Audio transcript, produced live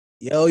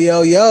Yo,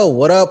 yo, yo,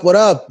 what up, what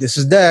up? This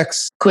is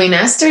Dex. Queen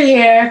Esther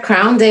here,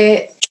 crowned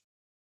it.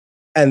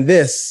 And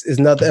this is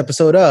another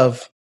episode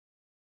of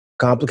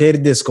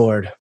Complicated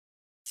Discord.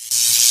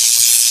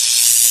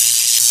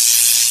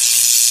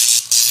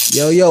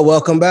 Yo, yo,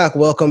 welcome back,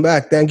 welcome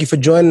back. Thank you for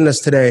joining us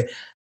today.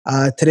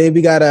 Today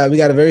we got a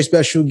very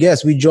special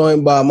guest. We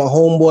joined by my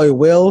homeboy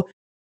Will,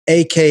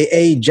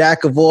 aka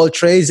Jack of all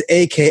trades,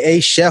 aka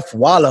Chef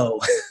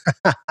Wallow.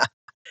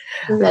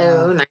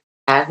 Hello, nice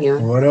to have you.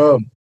 What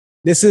up?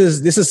 This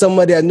is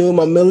somebody I knew in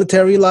my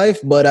military life,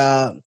 but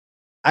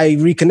I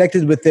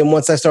reconnected with him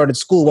once I started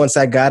school, once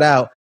I got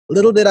out.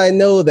 Little did I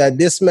know that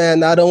this man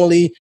not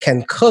only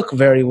can cook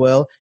very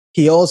well,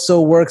 he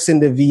also works in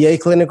the VA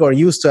clinic, or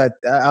used to.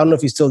 I don't know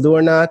if he's still doing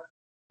or not.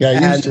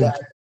 Yeah, used to.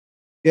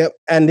 Yep.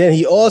 And then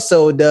he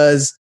also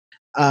does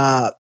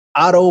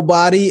auto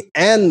body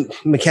and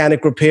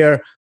mechanic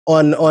repair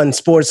on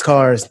sports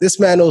cars. This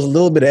man knows a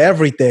little bit of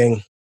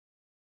everything.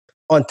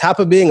 On top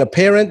of being a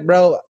parent,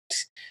 bro,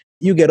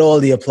 you get all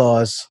the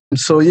applause.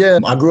 So yeah,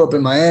 I grew up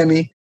in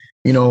Miami.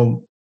 You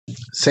know,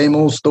 same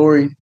old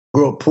story.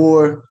 Grew up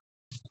poor,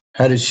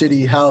 had a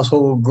shitty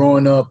household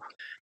growing up.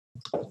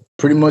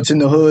 Pretty much in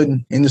the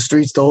hood, in the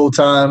streets the whole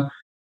time.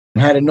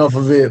 Had enough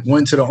of it.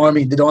 Went to the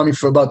Army, did the Army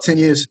for about 10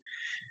 years.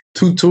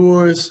 2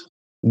 tours,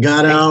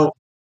 got out,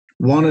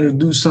 wanted to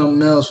do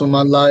something else with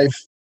my life,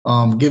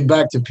 give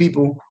back to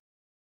people.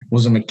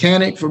 Was a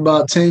mechanic for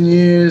about 10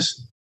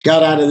 years.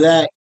 Got out of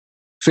that.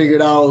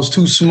 Figured out I was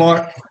too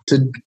smart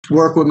to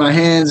work with my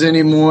hands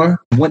anymore.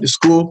 Went to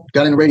school,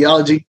 got into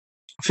radiology,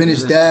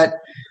 finished that.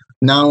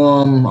 Now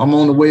I'm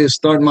on the way to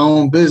start my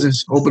own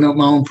business, open up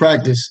my own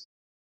practice.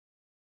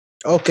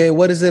 Okay,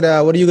 what is it?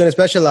 What are you going to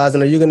specialize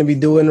in? Are you going to be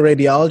doing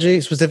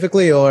radiology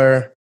specifically,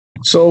 or?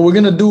 So we're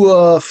gonna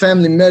do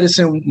family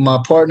medicine.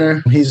 My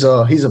partner, he's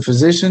a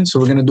physician, so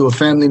we're gonna do a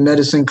family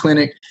medicine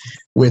clinic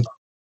with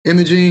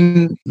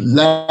imaging,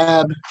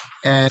 lab,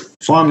 and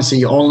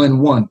pharmacy all in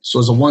one. So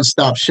it's a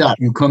one-stop shop.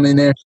 You come in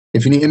there.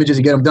 If you need images,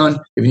 you get them done.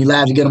 If you need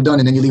labs, you get them done,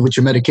 and then you leave with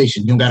your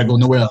medication. You don't gotta go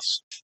nowhere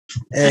else.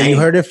 And you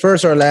heard it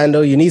first,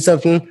 Orlando. You need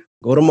something?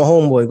 Go to my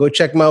homeboy. Go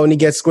check him out when he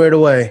gets squared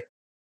away.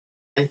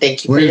 And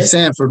thank you. We're in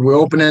Sanford. We're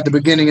open at the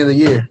beginning of the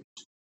year.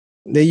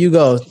 There you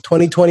go.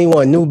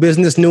 2021, new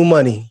business, new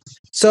money.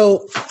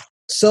 So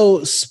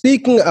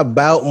speaking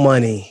about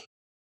money,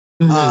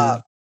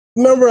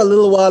 remember a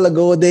little while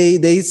ago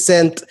they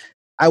sent,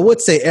 I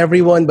would say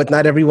everyone, but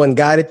not everyone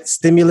got it,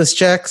 stimulus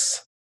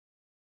checks,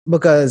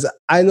 because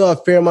I know a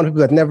fair amount of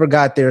people that never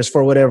got theirs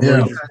for whatever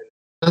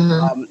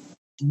reason.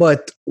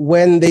 But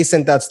when they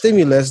sent out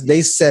stimulus,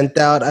 they sent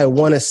out, I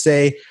want to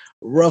say,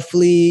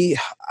 roughly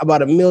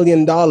about $1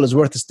 million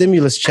worth of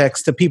stimulus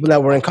checks to people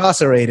that were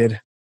incarcerated.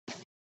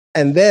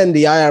 And then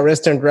the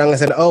IRS turned around and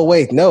said, oh,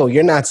 wait, no,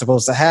 you're not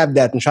supposed to have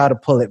that, and try to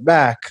pull it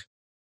back.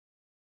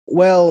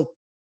 Well,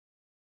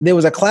 there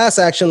was a class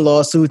action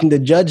lawsuit, and the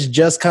judge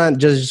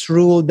just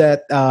ruled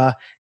that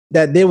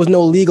that there was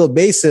no legal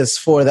basis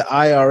for the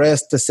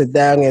IRS to sit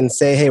down and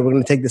say, hey, we're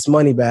going to take this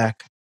money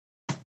back.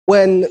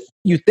 When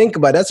you think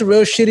about it, that's a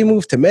real shitty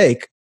move to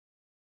make.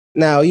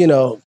 Now, you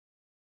know.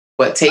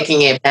 What,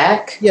 taking it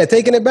back? Yeah,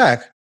 taking it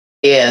back.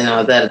 Yeah,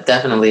 no, that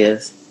definitely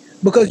is.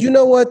 Because you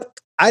know what?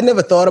 I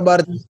never thought about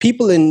it.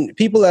 People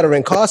that are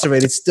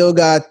incarcerated still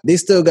got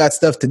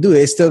stuff to do.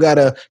 They still got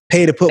to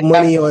pay to put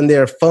money on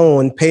their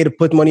phone, pay to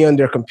put money on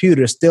their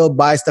computer, still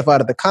buy stuff out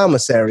of the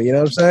commissary. You know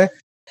what I'm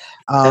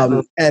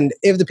saying? And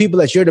if the people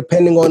that you're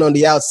depending on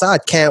the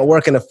outside can't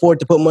work and afford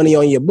to put money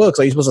on your books,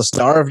 are you supposed to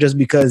starve just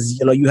because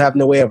you have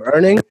no way of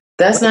earning?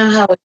 That's not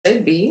how it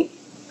should be.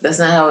 That's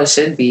not how it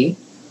should be.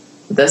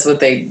 That's what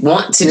they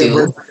want to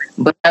do.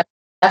 But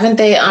haven't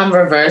they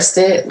reversed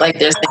it? Like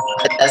they're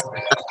saying that's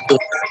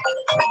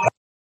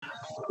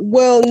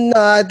well, no,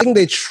 I think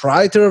they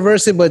tried to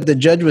reverse it, but the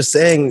judge was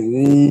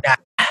saying, nah,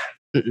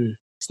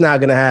 it's not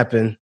going to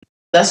happen.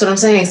 That's what I'm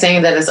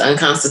saying that it's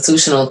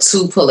unconstitutional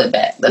to pull it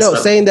back.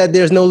 Saying that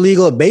there's no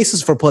legal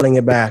basis for pulling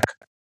it back.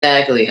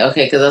 Exactly.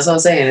 Okay, because that's what I'm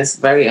saying. It's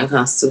very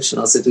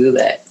unconstitutional to do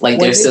that. Like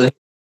there's still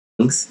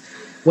things.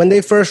 When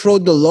they first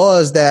wrote the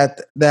laws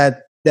that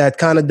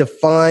kind of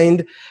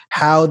defined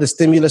how the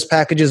stimulus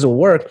packages will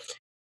work,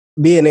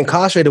 being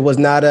incarcerated was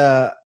not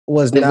a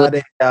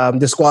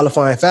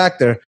disqualifying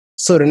factor.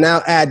 So to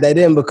now add that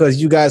in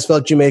because you guys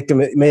felt you made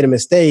a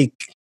mistake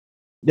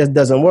just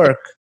doesn't work.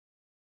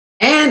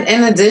 And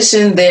in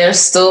addition, they're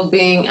still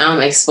being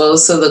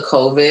exposed to the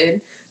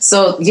COVID.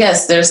 So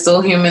yes, there's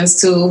still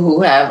humans too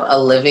who have a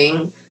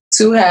living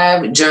to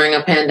have during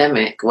a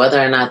pandemic,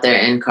 whether or not they're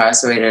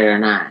incarcerated or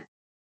not.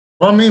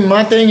 Well, I mean,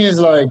 my thing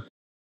is like,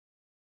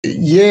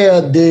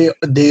 yeah,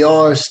 they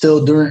are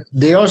still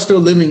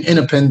living in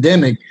a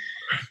pandemic.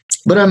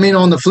 But I mean,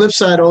 on the flip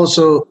side,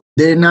 also,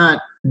 they're not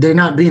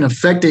being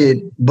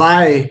affected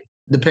by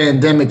the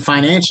pandemic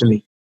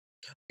financially.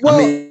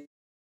 Well,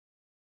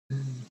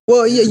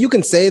 yeah, you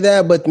can say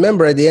that, but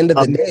remember, at the end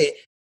of the day,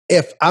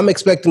 if I'm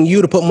expecting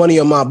you to put money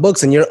on my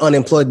books and you're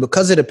unemployed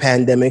because of the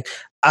pandemic,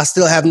 I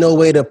still have no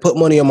way to put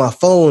money on my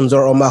phones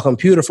or on my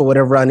computer for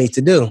whatever I need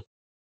to do.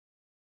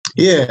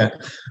 Yeah,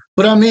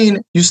 But I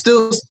mean, you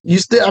still.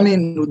 I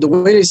mean, the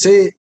way they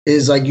say it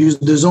is like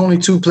there's only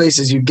two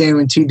places you're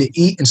guaranteed to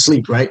eat and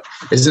sleep, right?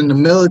 It's in the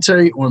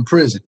military or in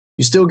prison.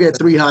 You still get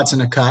 3 hots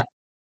in a cot.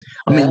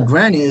 I mean,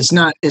 granted, it's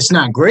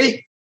not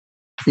great.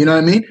 You know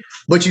what I mean?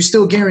 But you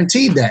still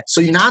guaranteed that.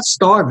 So you're not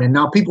starving.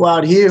 Now, people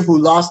out here who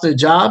lost their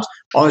jobs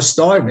are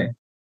starving.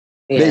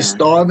 Yeah. They're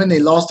starving. They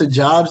lost their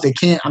jobs. They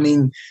can't. I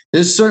mean,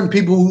 there's certain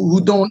people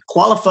who don't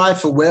qualify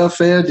for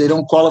welfare. They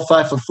don't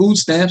qualify for food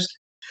stamps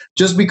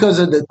just because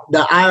of the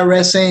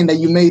IRS saying that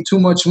you made too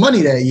much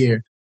money that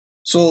year.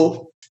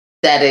 So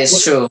that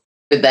is true.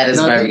 That is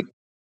very.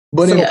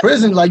 But in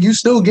prison, like, you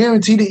still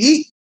guaranteed to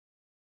eat.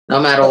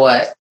 No matter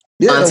what.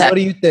 Yeah. So what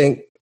do you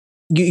think?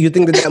 You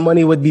think that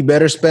money would be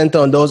better spent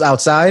on those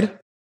outside?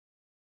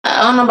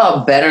 I don't know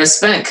about better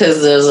spent,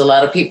 because there's a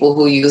lot of people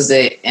who use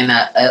it in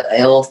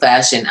a old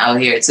fashion out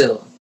here too.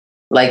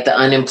 Like the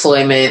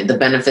unemployment, the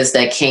benefits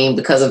that came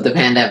because of the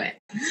pandemic.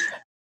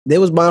 They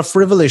was buying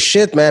frivolous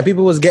shit, man.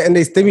 People was getting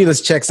their stimulus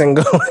checks and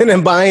going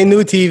and buying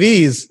new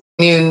TVs.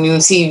 New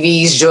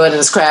TVs,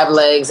 Jordan's crab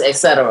legs,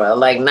 etc.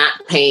 Like not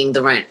paying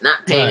the rent,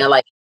 not paying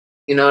like,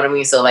 you know what I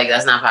mean? So like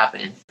that's not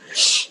popping.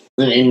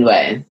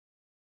 Anyway.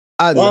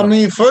 I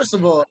mean, first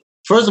of all,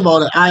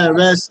 the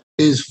IRS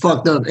is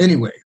fucked up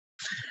anyway.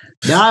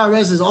 The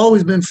IRS has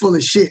always been full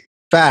of shit.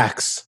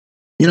 Facts.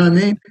 You know what I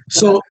mean?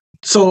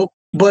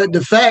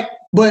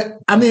 But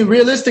I mean,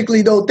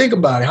 realistically though, think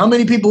about it. How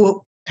many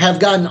people have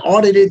gotten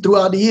audited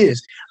throughout the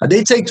years?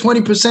 They take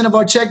 20% of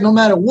our check no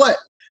matter what.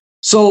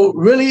 So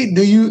really,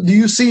 do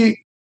you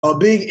see a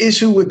big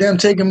issue with them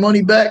taking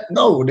money back?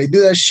 No, they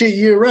do that shit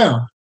year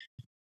round.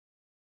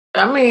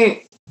 I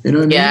mean, you know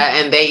what I mean? Yeah,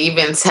 and they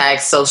even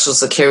tax Social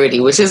Security,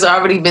 which has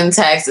already been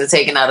taxed and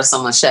taken out of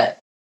someone's check.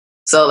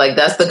 So, like,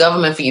 that's the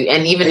government for you.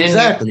 And even in New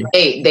York,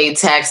 they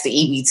tax the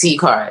EBT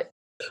card,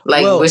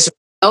 like, which makes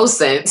no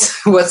sense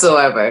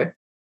whatsoever.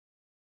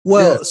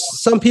 Well,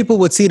 some people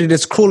would see it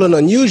as cruel and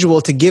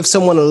unusual to give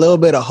someone a little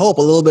bit of hope,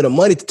 a little bit of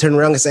money to turn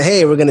around and say,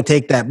 hey, we're going to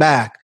take that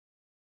back.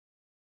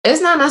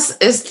 It's not,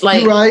 it's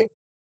like... You're right.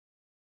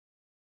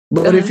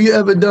 But if you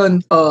ever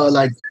done,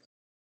 like,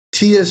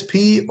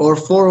 TSP or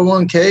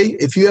 401k,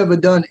 if you ever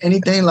done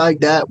anything like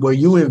that where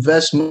you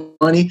invest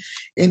money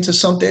into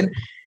something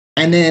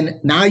and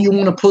then now you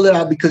want to pull it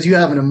out because you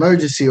have an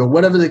emergency or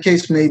whatever the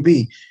case may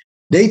be,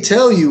 they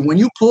tell you when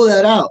you pull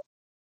that out,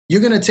 you're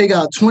going to take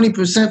out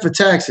 20% for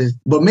taxes,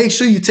 but make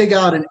sure you take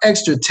out an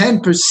extra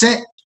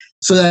 10%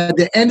 so that at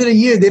the end of the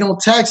year, they don't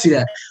tax you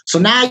that. So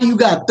now you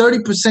got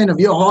 30% of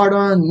your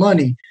hard-earned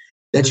money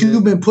that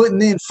you've been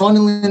putting in,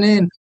 funneling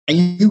in, and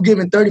you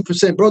giving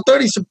 30%. Bro,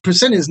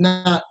 30% is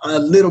not a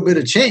little bit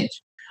of change.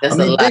 That's I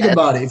mean, think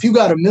about it. If you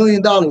got $1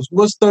 million,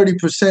 what's 30%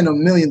 of $1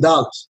 million?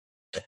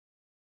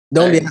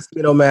 Don't be asking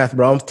me no math,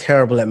 bro. I'm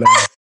terrible at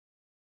math.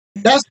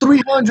 That's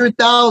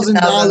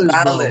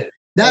 $300,000, bro.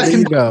 That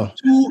can go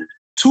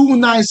two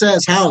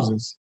nice-ass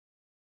houses.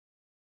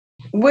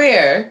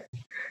 Where?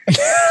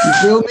 You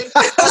feel me?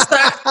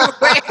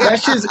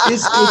 That shit's,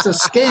 it's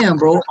a scam,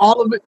 bro.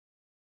 All of it.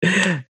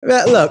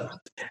 Man, look,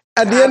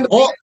 at the end of the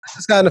day, I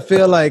just kind of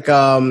feel like,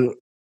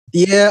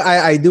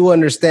 I do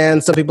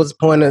understand some people's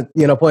point of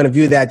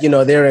view that,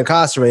 they're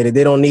incarcerated.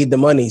 They don't need the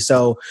money.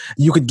 So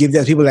you could give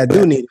that to people that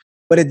do need it.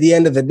 But at the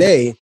end of the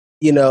day,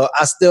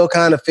 I still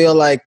kind of feel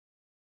like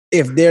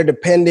if they're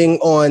depending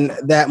on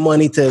that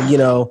money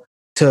to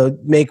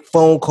make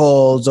phone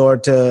calls or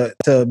to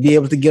be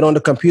able to get on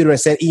the computer and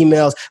send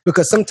emails,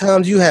 because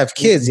sometimes you have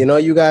kids,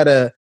 you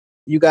gotta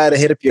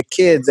hit up your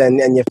kids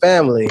and your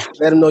family,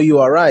 let them know you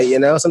all right.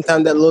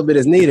 Sometimes that little bit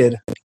is needed.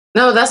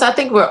 No, I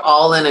think we're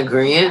all in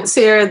agreement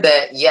here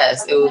that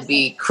yes, it would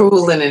be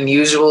cruel and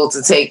unusual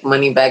to take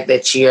money back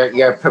that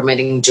you're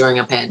permitting during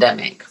a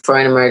pandemic for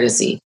an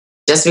emergency,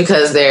 just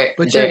because they're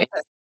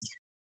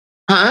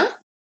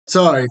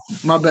Sorry,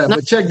 my bad. No.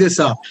 But check this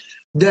out.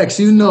 Dex,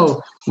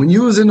 when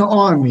you was in the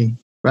Army,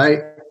 right?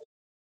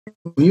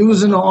 When you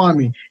was in the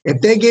Army,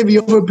 if they gave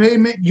you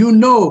overpayment,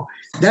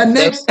 that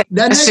next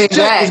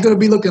check is going to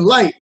be looking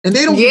light. And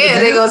they don't. Yeah,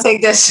 they're going to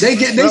take that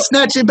shit. They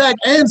snatch it back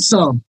and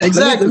some.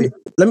 Exactly.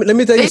 Let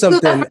me tell you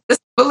something.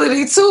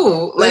 Responsibility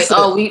too. Like,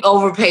 we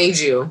overpaid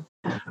you.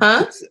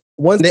 Huh?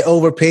 Once they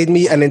overpaid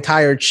me an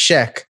entire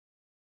check.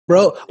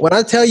 Bro, when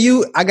I tell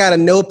you I got a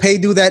no pay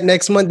due that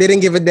next month, they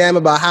didn't give a damn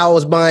about how I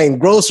was buying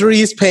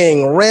groceries,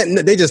 paying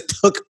rent. They just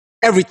took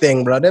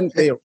everything, bro.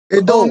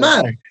 It don't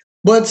matter.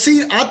 But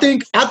see, I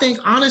think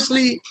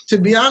honestly, to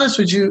be honest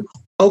with you,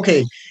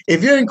 okay,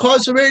 if you're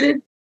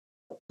incarcerated,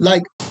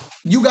 like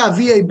you got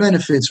VA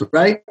benefits,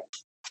 right?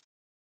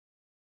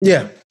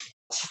 Yeah.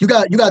 You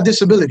got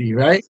disability,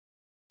 right?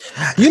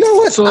 You know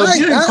what? So if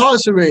you're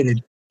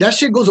incarcerated, that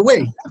shit goes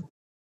away.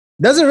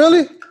 Does it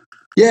really?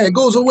 Yeah, it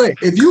goes away.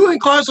 If you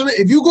incarcerate,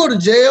 if you go to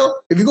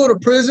jail, if you go to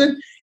prison,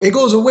 it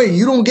goes away.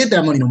 You don't get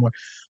that money no more.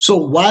 So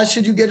why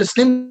should you get a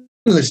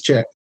stimulus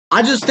check?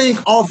 I just think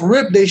off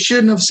rip, they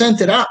shouldn't have sent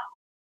it out.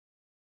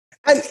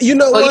 And you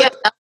know what? Yeah,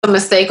 that's a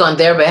mistake on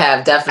their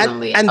behalf,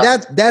 definitely. And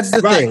that's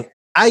the thing.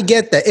 I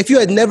get that. If you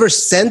had never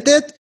sent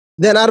it,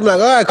 then I'd be like,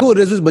 all right, cool,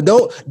 this is, but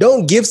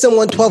don't give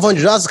someone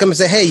 $1,200 to come and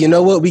say, hey, you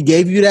know what, we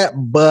gave you that,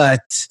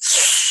 but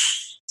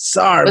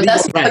sorry. But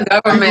that's what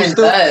the government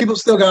does. People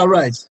still got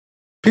rights.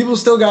 People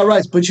still got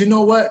rights, but you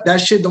know what? That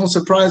shit don't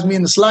surprise me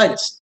in the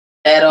slightest.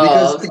 At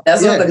all.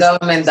 That's what the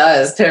government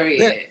does,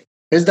 period. Yeah,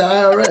 it's the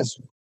IRS.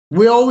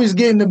 We're always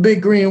getting the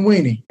big green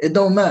weenie. It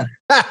don't matter.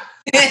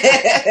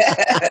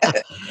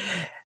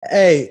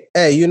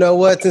 Hey, you know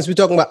what? Since we're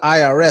talking about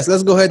IRS,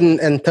 let's go ahead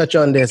and touch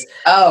on this.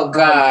 Oh,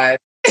 God.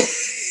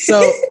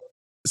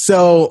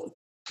 So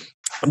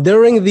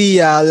during the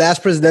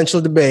last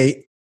presidential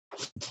debate,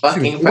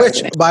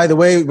 which, by the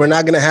way, we're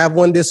not going to have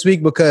one this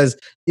week because,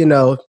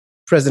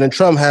 President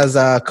Trump has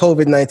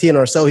COVID-19,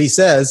 or so he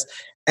says,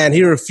 and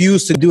he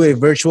refused to do a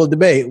virtual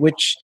debate,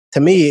 which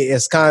to me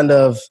is kind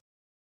of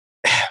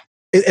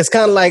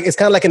like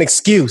an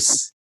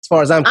excuse as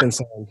far as I'm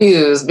concerned.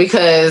 Confused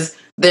because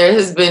there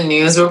has been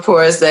news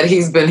reports that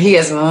he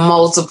has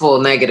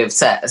multiple negative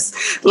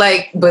tests.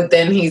 But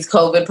then he's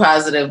COVID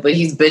positive, but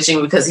he's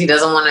bitching because he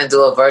doesn't want to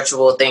do a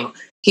virtual thing.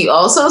 He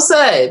also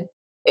said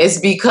it's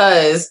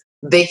because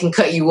they can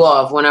cut you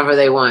off whenever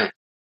they want.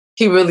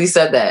 He really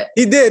said that.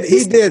 He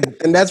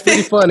did. And that's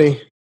pretty funny.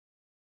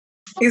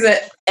 He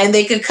said, and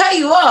they could cut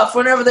you off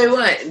whenever they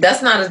want.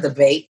 That's not a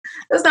debate.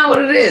 That's not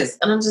what it is.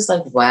 And I'm just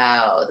like,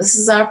 wow, this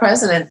is our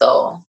president,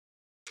 though.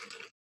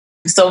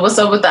 So what's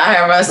up with the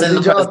IRS?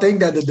 Did y'all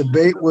think that the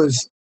debate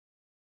was...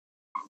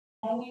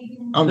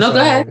 Go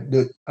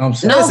ahead. I'm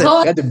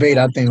sorry. That debate,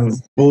 I think,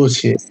 was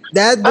bullshit.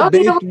 That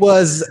debate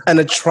was an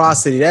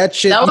atrocity. That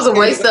was a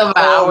waste of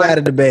all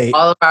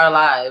of our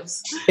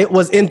lives. It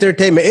was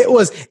entertainment. It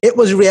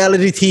was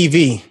reality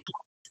TV.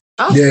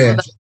 Yeah.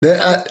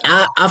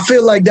 I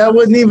feel like that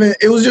wasn't even...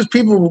 It was just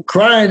people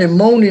crying and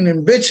moaning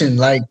and bitching.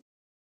 Like,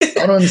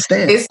 I don't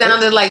understand. It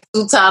sounded like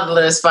two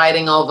toddlers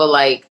fighting over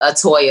like a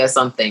toy or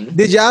something.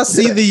 Did y'all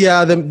see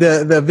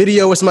the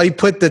video where somebody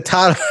put the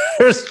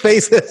toddlers'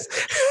 faces?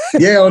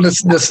 Yeah, on the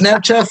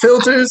Snapchat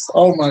filters.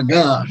 Oh my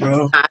God,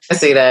 bro! I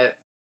see that.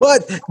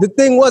 But the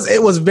thing was,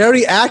 it was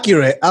very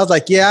accurate. I was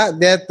like, yeah,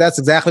 that's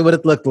exactly what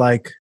it looked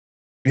like.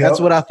 Yep. That's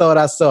what I thought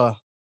I saw.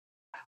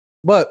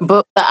 But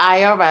the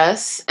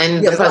IRS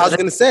and the I was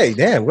going to say,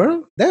 damn.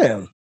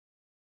 Because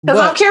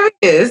I'm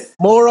curious.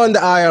 More on the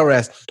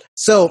IRS.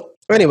 So.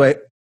 Anyway,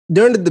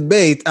 during the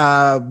debate,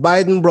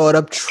 Biden brought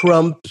up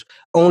Trump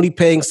only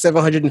paying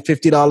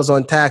 $750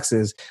 on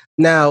taxes.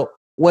 Now,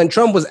 when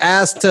Trump was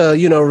asked to,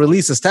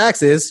 release his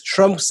taxes,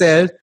 Trump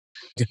said,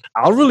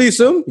 I'll release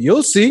them.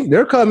 You'll see.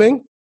 They're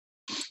coming.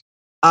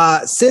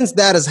 Since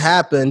that has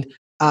happened,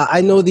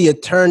 I know the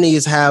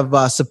attorneys have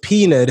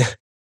subpoenaed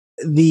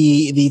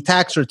the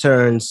tax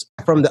returns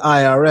from the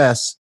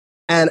IRS.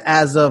 And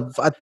as of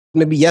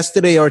maybe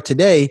yesterday or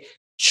today,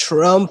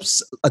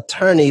 Trump's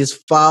attorneys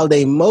filed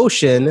a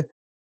motion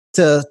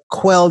to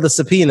quell the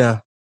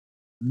subpoena.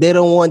 They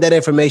don't want that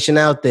information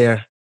out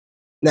there.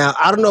 Now,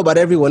 I don't know about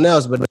everyone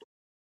else, but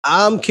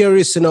I'm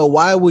curious to know,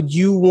 why would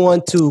you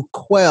want to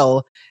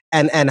quell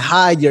and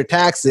hide your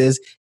taxes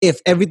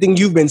if everything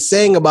you've been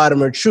saying about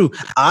them are true?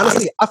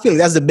 Honestly, I feel like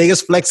that's the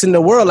biggest flex in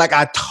the world. Like,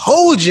 I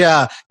told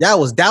y'all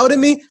was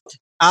doubting me.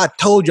 I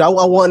told you I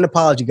want an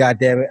apology,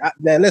 goddammit.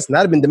 Man, listen,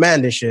 I'd have been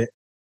demanding shit.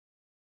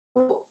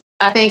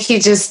 I think he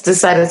just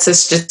decided to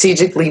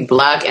strategically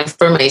block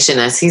information,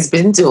 as he's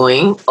been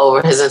doing over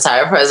his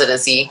entire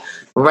presidency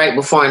right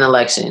before an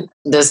election.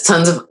 There's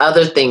tons of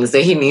other things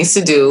that he needs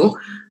to do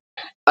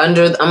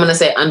under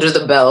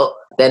the belt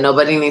that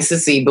nobody needs to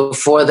see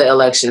before the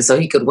election so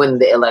he could win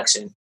the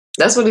election.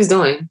 That's what he's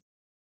doing.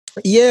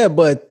 Yeah,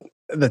 but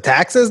the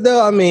taxes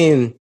though, I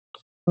mean...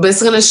 But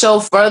it's going to show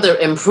further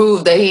and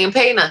prove that he ain't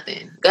pay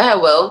nothing. Go ahead,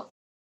 Will.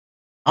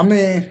 I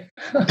mean,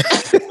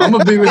 I'm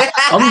gonna be real.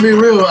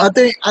 I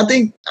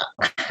think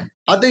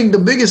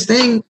the biggest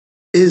thing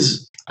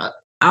is, I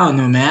don't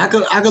know, man.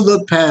 I could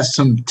look past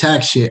some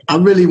tax shit. I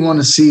really want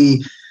to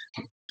see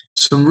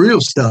some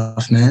real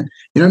stuff, man.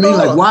 You know what I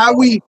mean? Like,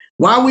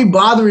 why are we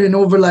bothering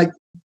over like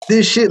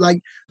this shit?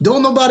 Like,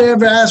 don't nobody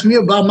ever ask me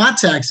about my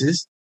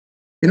taxes.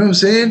 You know what I'm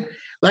saying?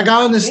 Like,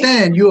 I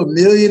understand you're a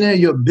millionaire,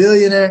 you're a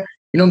billionaire.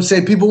 You know what I'm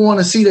saying? People want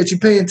to see that you're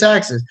paying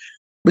taxes.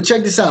 But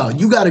check this out.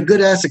 You got a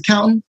good ass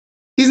accountant.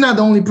 He's not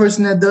the only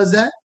person that does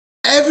that.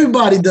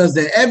 Everybody does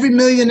that. Every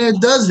millionaire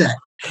does that.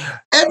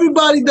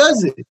 Everybody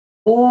does it.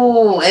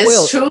 Oh,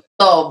 it's true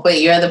though,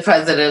 but you're the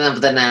president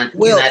of the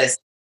United States.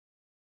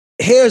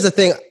 Here's the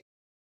thing.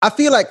 I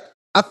feel like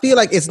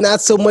it's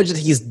not so much that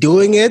he's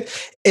doing it.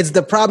 It's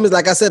the problem is,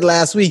 like I said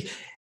last week,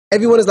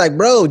 everyone is like,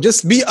 bro,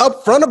 just be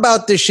upfront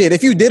about this shit.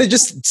 If you did it,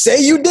 just say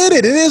you did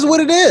it. It is what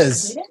it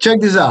is.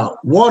 Check this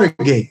out.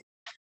 Watergate,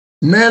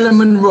 Marilyn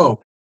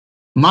Monroe,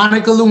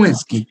 Monica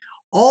Lewinsky,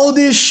 all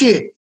this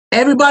shit.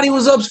 Everybody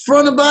was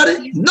upfront about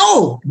it?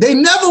 No, they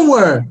never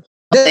were.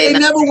 They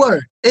never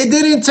were. It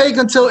didn't take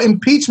until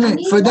impeachment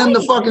for them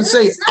to fucking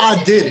say,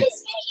 I did it.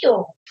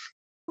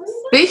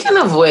 Speaking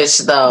of which,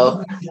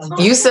 though,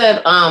 you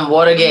said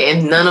Watergate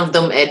and none of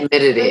them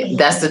admitted it.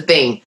 That's the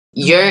thing.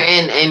 You're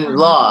in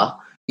law.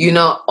 you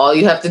know, all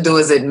you have to do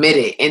is admit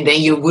it, and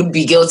then you would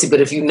be guilty.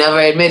 But if you never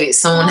admit it,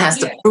 someone has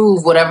to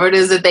prove whatever it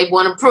is that they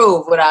want to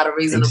prove without a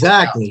reasonable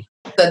doubt.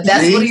 So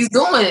that's what he's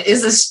doing.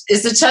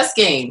 It's a chess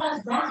game.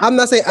 I'm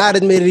not saying I'd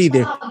admit it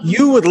either.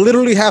 You would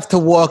literally have to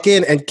walk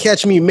in and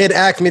catch me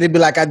mid-act, me to be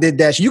like, I did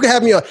that. You can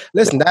have me on.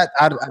 Listen,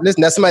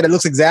 that's somebody that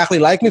looks exactly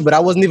like me, but I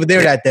wasn't even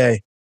there that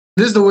day.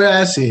 This is the way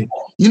I see it.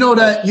 You know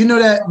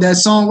that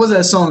song. What's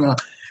that song?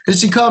 Did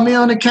she call me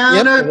on the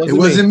counter? Yep, it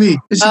wasn't me.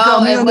 Did she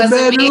call me on the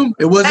bedroom? Me.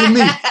 It wasn't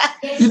me.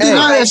 You think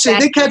all that shit?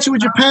 They catch you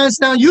with your pants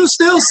down. You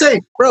still say,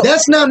 bro,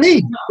 that's not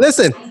me.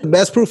 Listen, the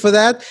best proof of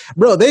that,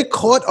 bro, they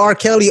caught R.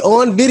 Kelly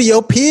on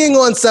video peeing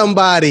on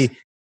somebody,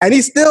 and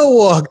he still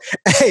walked.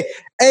 Hey,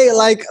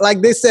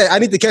 like they said, I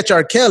need to catch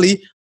R.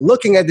 Kelly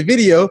looking at the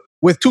video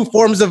with 2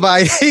 forms of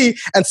ID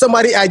and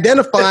somebody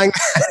identifying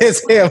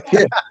as him.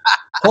 Yeah.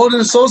 Holding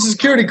a social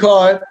security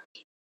card.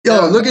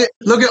 Yo, look at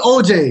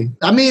OJ.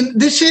 I mean,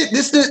 this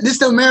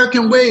the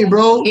American way,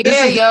 bro. Yeah,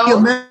 this is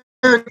the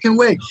American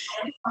way.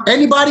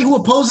 Anybody who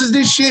opposes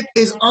this shit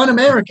is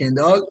un-American,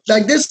 dog.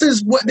 Like this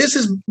is what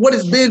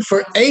it's been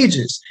for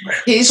ages.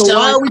 So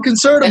why are we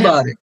concerned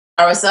about it?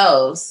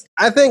 Ourselves.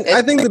 I think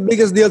the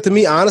biggest deal to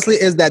me, honestly,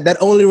 is that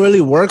only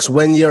really works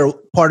when you're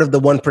part of the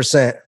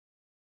 1%.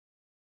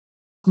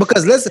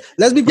 Because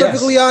let's be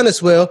perfectly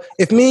honest, Will.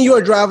 If me and you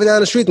are driving down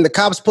the street and the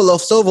cops pull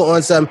us over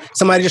on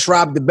somebody just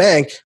robbed the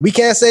bank, we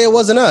can't say it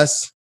wasn't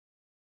us.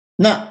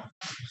 No.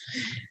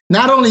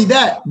 Not only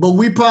that, but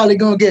we probably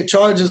gonna get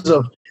charges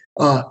of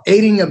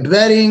aiding and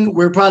abetting.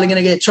 We're probably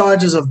gonna get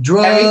charges of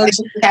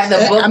drugs.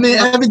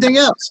 Everything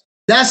else.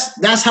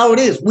 That's how it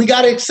is. We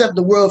gotta accept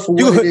the world for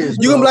what it is.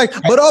 You gonna be like,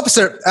 but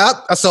officer,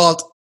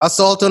 assault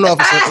on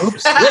officer.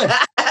 Oops.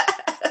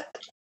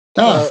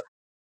 Yeah.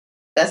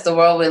 That's the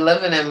world we're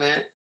living in,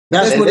 man.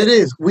 That's what it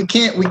is.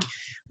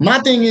 My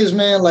thing is,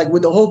 man, like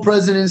with the whole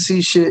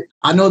presidency shit,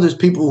 I know there's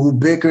people who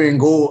bicker and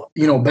go,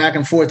 back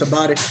and forth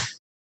about it.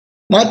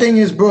 My thing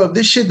is, bro, if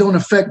this shit don't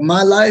affect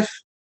my life,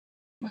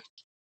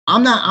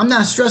 I'm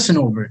not stressing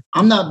over it.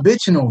 I'm not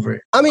bitching over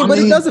it. I mean,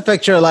 it does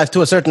affect your life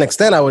to a certain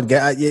extent, I would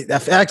get.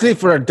 Actually,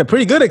 for a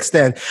pretty good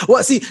extent.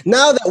 Well, see,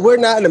 now that we're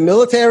not in the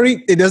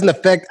military, it doesn't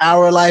affect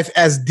our life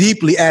as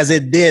deeply as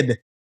it did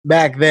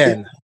back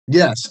then.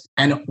 Yes.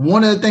 And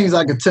one of the things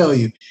I could tell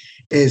you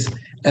is,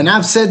 and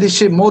I've said this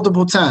shit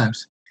multiple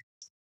times,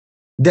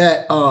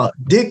 that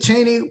Dick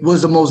Cheney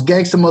was the most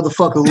gangster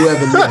motherfucker who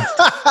ever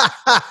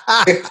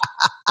lived.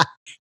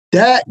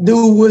 That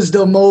dude was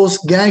the most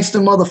gangster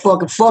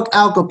motherfucker. Fuck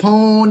Al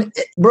Capone.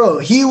 Bro,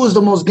 he was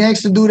the most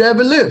gangster dude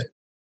ever lived.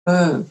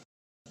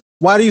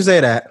 Why do you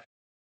say that?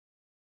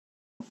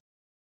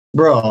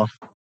 Bro,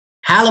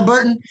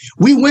 Halliburton,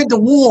 we went to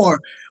war.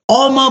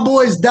 All my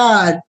boys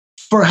died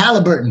for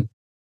Halliburton.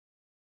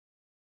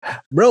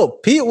 Bro,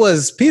 Pete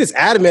is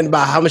adamant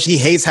about how much he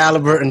hates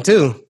Halliburton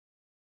too.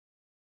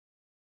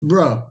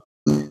 Bro,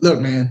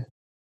 look, man.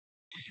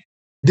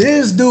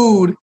 This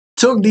dude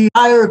took the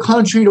entire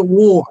country to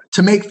war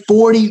to make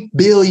 $40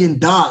 billion.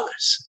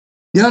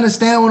 You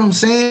understand what I'm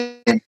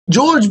saying?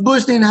 George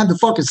Bush didn't have the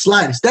fucking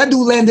slightest. That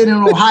dude landed in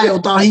Ohio,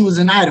 thought he was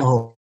in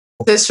Idaho.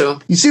 That's true.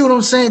 You see what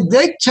I'm saying?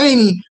 Dick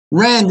Cheney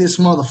ran this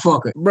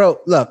motherfucker.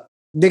 Bro, look,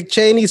 Dick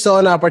Cheney saw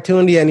an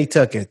opportunity and he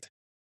took it.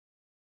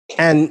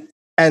 And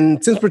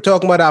since we're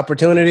talking about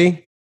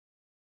opportunity,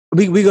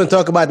 we're going to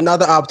talk about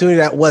another opportunity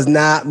that was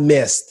not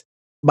missed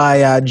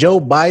by Joe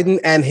Biden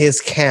and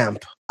his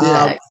camp.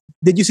 Yeah.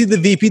 Did you see the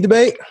VP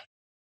debate?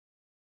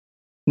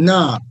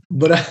 Nah,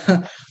 but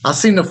I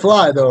seen the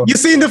fly, though. You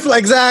seen the fly,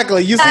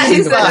 exactly. You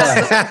seen the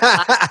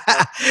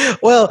fly.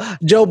 Well,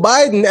 Joe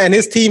Biden and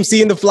his team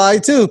seen the fly,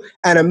 too,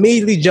 and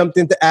immediately jumped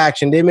into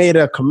action. They made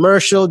a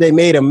commercial, they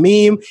made a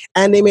meme,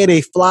 and they made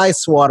a fly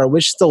swatter,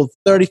 which sold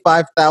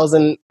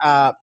 35,000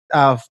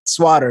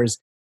 swatters,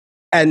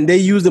 and they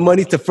use the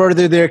money to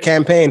further their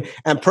campaign.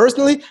 And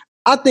personally,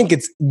 I think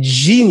it's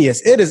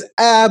genius. It is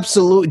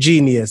absolute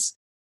genius.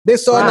 They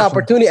saw an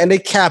opportunity and they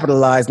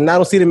capitalized, and I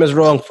don't see them as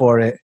wrong for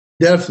it.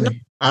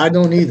 Definitely. I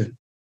don't either.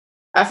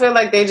 I feel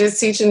like they're just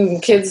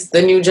teaching kids,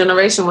 the new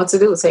generation, what to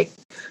do.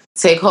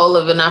 Take hold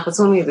of an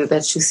opportunity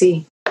that you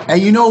see. And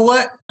you know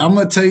what? I'm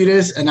going to tell you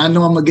this, and I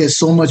know I'm going to get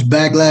so much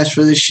backlash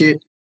for this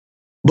shit,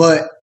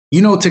 but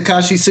you know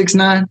Tekashi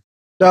 6ix9ine?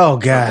 Oh,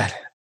 God.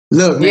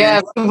 Look, man.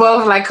 Yeah,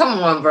 both like, come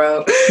on,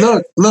 bro.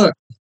 Look.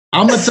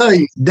 I'm going to tell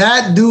you,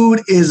 that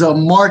dude is a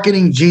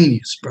marketing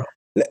genius, bro.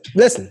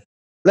 Listen.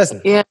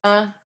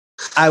 Yeah.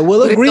 I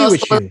will agree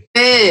with you.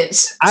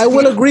 Bitch. I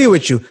will agree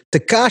with you.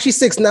 Tekashi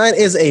 6ix9ine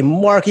is a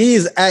mark.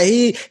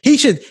 He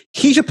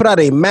should put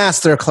out a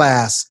master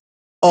class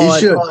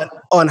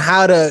on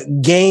how to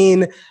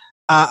gain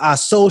a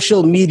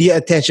social media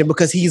attention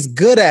because he's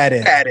good at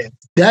it.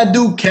 That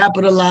dude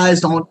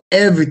capitalized on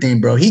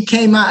everything, bro. He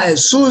came out,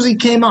 as soon as he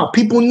came out,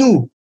 people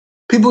knew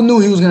he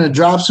was gonna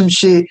drop some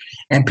shit,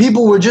 and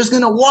people were just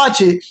gonna watch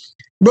it.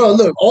 Bro,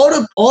 look, all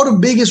the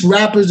biggest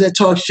rappers that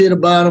talk shit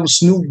about him,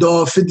 Snoop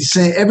Dogg, 50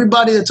 Cent,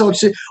 everybody that talks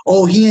shit,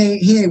 oh,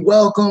 he ain't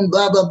welcome,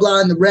 blah, blah,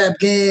 blah, in the rap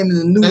game and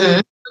the new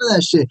that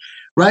shit.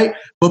 right?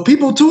 But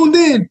people tuned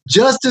in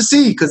just to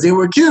see because they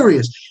were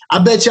curious. I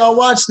bet y'all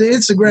watched the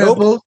Instagram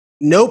post.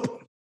 Nope.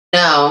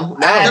 No,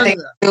 I don't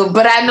think so,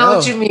 but I know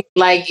what you mean.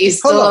 Like, it's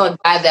still a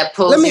guy that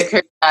pulls your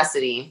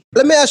curiosity.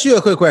 Let me ask you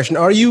a quick question.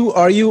 Are you a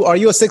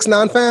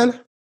 6ix9ine fan?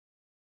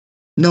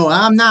 No,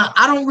 I'm not.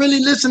 I don't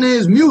really listen to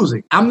his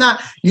music. I'm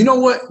not. You know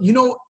what?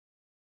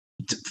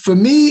 For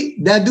me,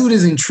 that dude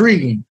is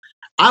intriguing.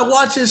 I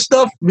watch his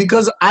stuff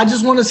because I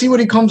just want to see what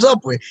he comes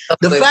up with.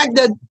 The fact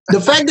that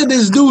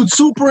this dude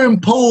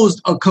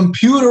superimposed a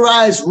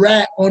computerized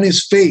rat on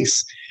his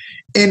face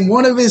in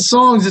one of his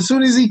songs, as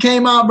soon as he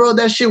came out, bro,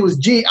 that shit was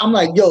G. I'm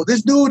like, yo,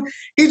 this dude,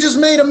 he just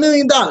made $1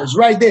 million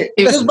right there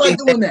just by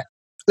doing that.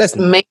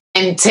 Listen,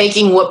 and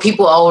taking what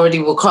people already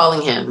were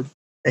calling him.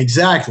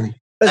 Exactly.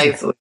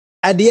 Listen,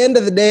 at the end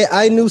of the day,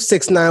 I knew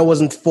 6ix9ine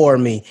wasn't for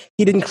me.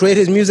 He didn't create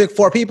his music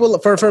for people.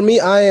 For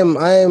me, I'm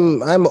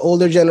an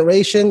older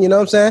generation. You know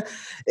what I'm saying?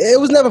 It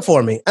was never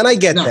for me, and I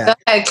get that.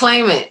 I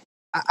claim it.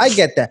 I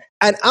get that,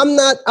 and I'm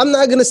not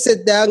gonna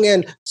sit down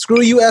and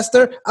screw you,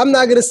 Esther. I'm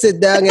not gonna sit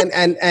down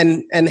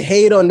and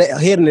hate on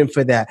him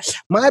for that.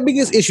 My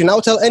biggest issue, and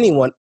I'll tell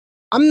anyone,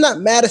 I'm not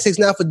mad at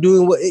 6ix9ine for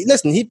doing what.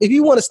 Listen, if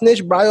you want to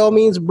snitch, by all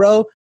means,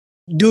 bro,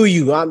 do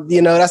you? You gotta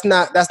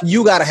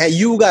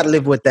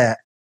live with that.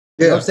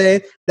 You know what I'm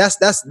saying?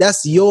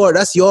 That's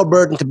your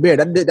burden to bear.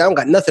 That don't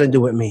got nothing to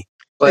do with me.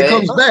 But it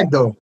comes back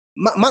though.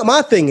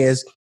 My thing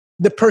is,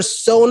 the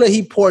persona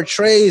he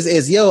portrays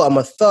is, yo, I'm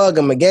a thug,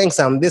 I'm a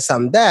gangster, I'm this,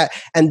 I'm that.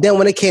 And then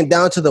when it came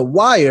down to the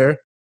wire,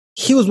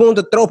 he was willing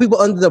to throw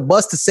people under the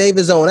bus to save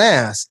his own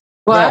ass.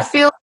 Well, I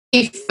feel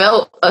he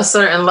felt a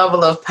certain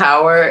level of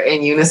power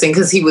in unison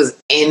because he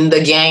was in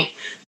the gang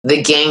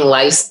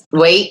life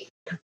weight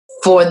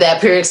for that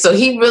period. So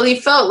he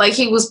really felt like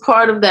he was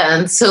part of that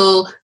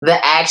until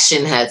the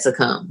action had to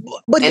come.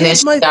 But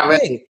here's my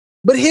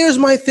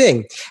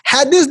thing.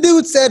 Had this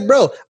dude said,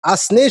 bro, I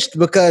snitched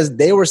because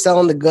they were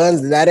selling the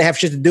guns that didn't have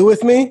shit to do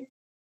with me,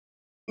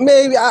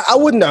 maybe I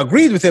wouldn't have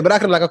agreed with it, but I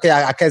could have like, okay,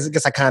 I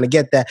guess I kind of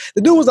get that.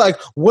 The dude was like,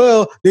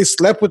 well, they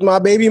slept with my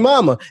baby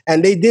mama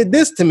and they did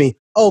this to me.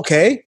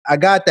 Okay, I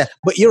got that.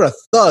 But you're a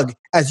thug,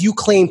 as you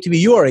claim to be.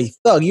 You're a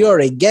thug.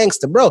 You're a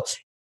gangster, bro.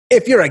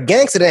 If you're a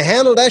gangster, then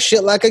handle that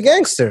shit like a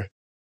gangster.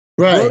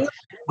 Right.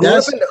 Growing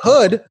up in the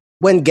hood,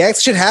 when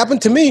gangster shit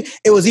happened to me,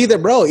 it was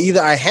either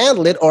I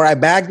handled it or I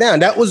backed down.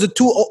 That was the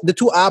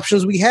two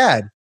options we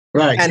had.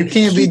 Right. And you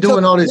can't be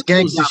doing all this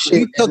gangster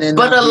shit.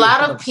 But a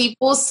lot of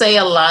people say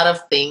a lot of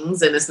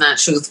things and it's not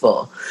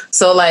truthful.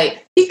 So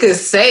like he could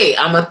say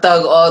I'm a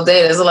thug all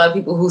day. There's a lot of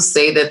people who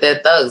say that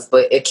they're thugs,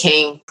 but it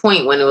came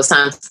point when it was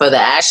time for the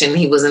action,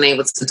 he wasn't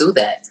able to do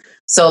that.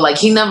 So like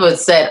he never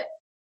said,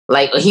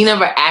 like, he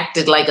never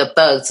acted like a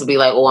thug to be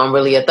like, oh, I'm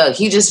really a thug.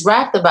 He just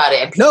rapped about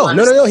it. And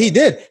no, he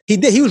did.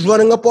 He was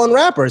running up on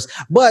rappers.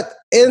 But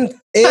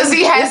because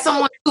he had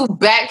someone to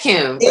back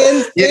him.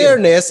 In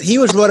fairness, he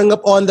was running up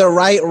on the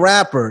right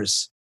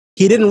rappers.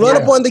 He didn't run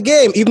up on the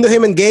Game, even though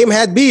him and Game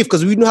had beef,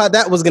 because we knew how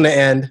that was going to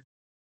end.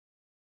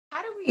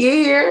 How did we get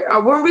here?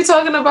 Or weren't we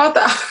talking about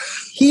that?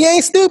 He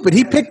ain't stupid.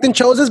 He picked and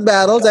chose his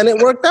battles, and it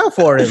worked out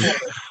for him.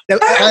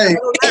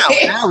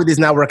 Now it is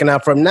not working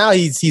out for him. Now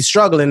he's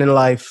struggling in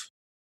life.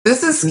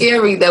 This is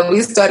scary that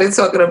we started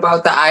talking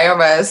about the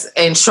IRS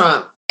and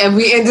Trump, and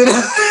we ended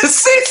up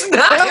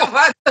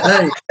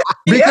 6ix9ine.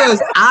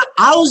 Because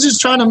I was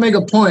just trying to make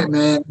a point,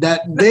 man.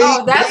 That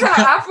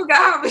I forgot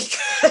how we.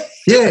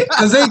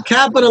 Because they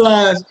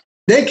capitalized.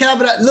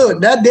 Look,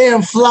 that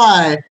damn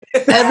fly.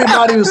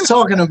 Everybody was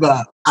talking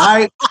about.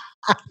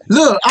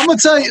 Look, I'm gonna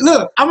tell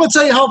you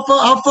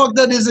how fucked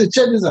up this is.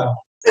 Check this out.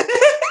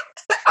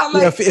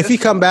 If he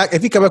come back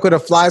with a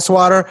fly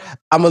swatter,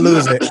 I'm gonna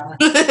lose it.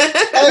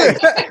 Hey,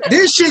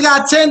 this shit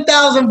got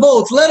 10,000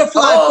 volts. Let a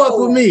fly fuck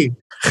with me.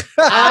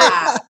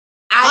 I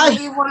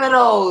need one of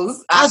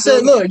those. I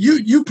said, look,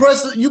 you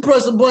press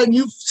a button,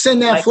 you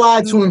send that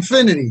fly to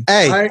infinity.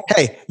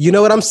 Hey, you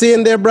know what I'm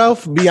seeing there, bro?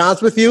 To be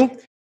honest with you,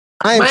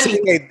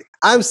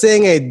 I'm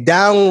seeing a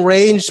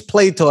downrange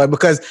play toy,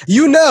 because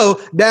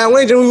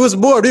downrange, when we was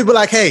bored, we'd be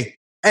like, hey,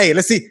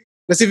 let's see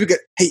if we could.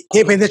 Hey,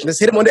 can't pay attention. Let's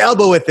hit him on the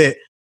elbow with it.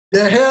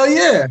 The hell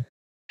yeah.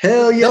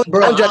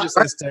 Bro. Don't judge us,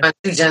 Esther.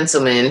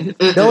 Gentlemen.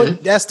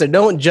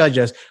 Don't judge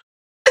us.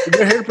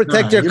 We're here to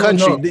protect your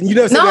country. You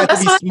know, that's what I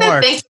said.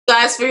 Thank you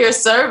guys for your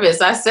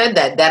service. I said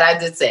that. That I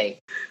did say.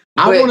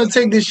 I want to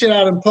take this shit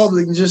out in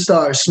public and just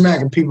start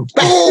smacking people.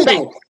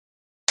 That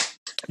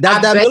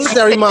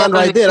military mind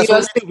right there.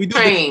 That's what we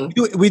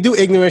do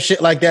ignorant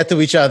shit like that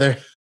to each other.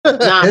 Take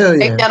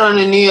that on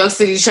the New York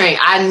City train.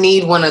 I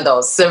need one of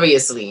those.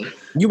 Seriously.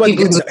 People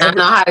do not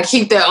know how to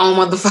keep their own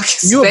motherfucking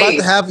space.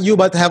 You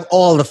about to have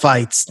all the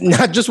fights,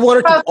 not just one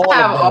or two.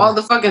 All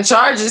the fucking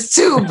charges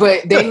too,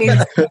 but they need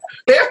to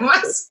clear my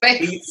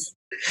space.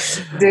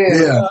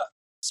 Dude. Yeah.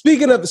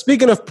 Speaking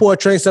of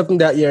portraying something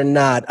that you're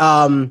not,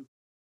 I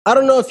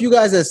don't know if you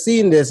guys have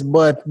seen this,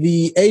 but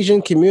the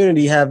Asian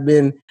community have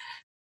been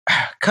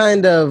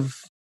kind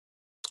of,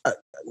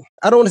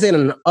 I don't want to say in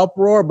an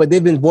uproar, but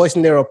they've been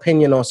voicing their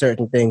opinion on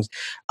certain things.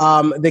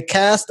 The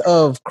cast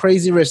of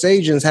Crazy Rich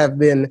Asians have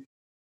been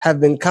have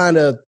been kind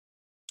of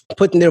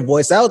putting their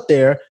voice out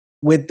there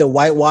with the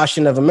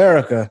whitewashing of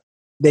America.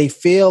 They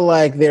feel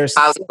like they're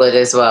Hollywood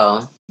as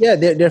well. Yeah,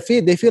 they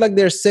feel like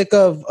they're sick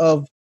of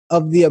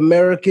the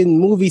American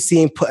movie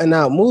scene putting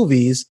out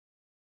movies,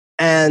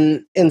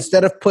 and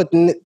instead of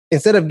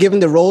giving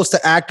the roles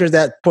to actors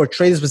that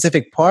portray a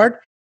specific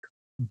part,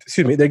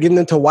 they're giving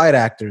them to white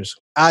actors,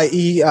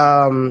 i.e.,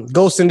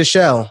 Ghost in the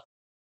Shell.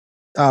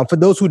 For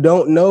those who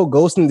don't know,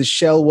 Ghost in the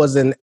Shell was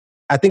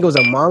I think it was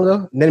a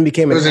manga, and then it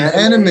became an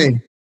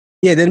anime.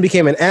 Yeah, then it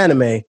became an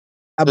anime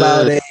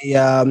about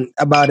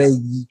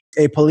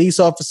a police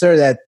officer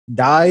that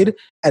died,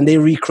 and they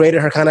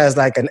recreated her kind of as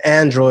like an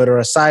android or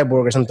a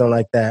cyborg or something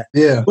like that.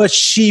 Yeah, but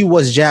she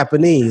was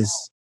Japanese.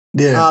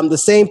 Yeah, the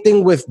same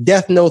thing with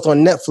Death Note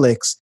on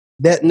Netflix.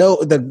 That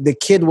the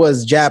kid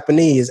was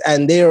Japanese,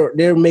 and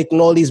they're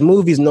making all these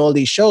movies and all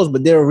these shows,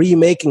 but they're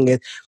remaking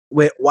it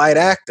with white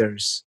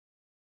actors.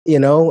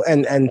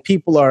 And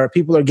people are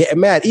getting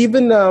mad.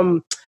 Even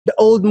the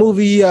old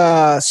movie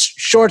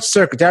Short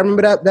Circuit. I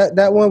remember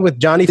that one with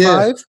Johnny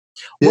Five.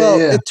 Well,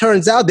 it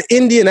turns out the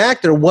Indian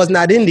actor was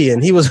not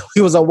Indian. He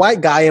was a white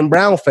guy in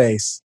brown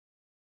face.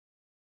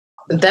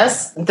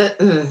 That's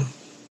the.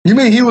 You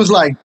mean he was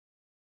like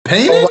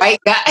painted? A white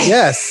guy?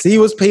 Yes, he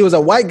was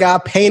a white guy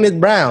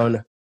painted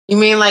brown. You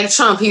mean like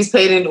Trump? He's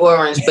painted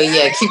orange, but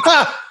yeah, keep.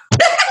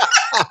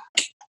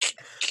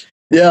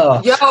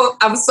 Yeah. Yo,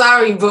 I'm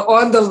sorry, but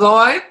on the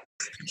lawn,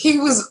 he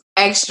was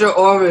extra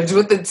orange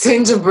with the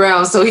tinge of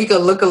brown so he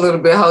could look a little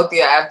bit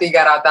healthier after he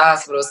got out the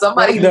hospital.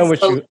 I'm done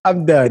with you.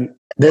 I'm done.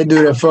 They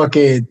do that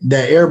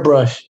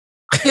airbrush.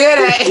 Yeah,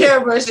 that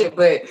airbrush it,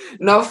 but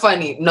no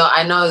funny. No,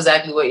 I know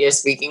exactly what you're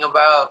speaking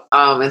about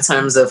in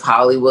terms of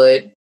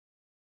Hollywood.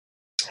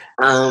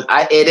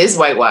 It is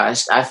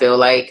whitewashed. I feel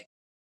like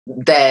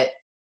that.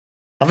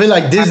 I feel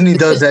like Disney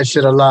does that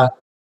shit a lot.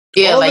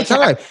 Yeah, all like the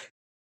time.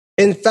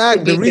 In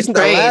fact, the recent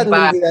Aladdin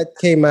movie that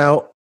came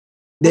out,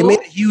 they made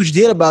a huge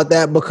deal about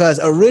that because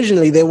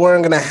originally they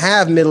weren't going to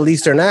have Middle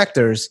Eastern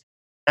actors.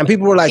 And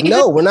people were like,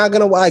 no, we're not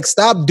going to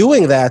stop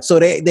doing that. So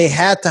they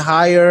had to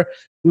hire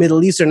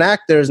Middle Eastern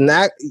actors and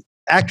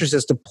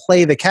actresses to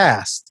play the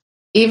cast.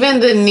 Even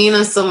the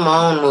Nina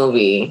Simone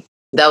movie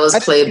that was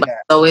played by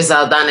Zoe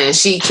Saldana, and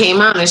she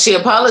came out and she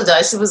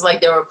apologized. She was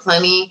like, there were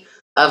plenty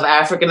of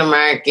African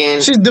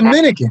American. She's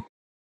Dominican.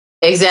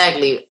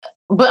 Exactly.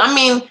 But I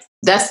mean,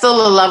 that's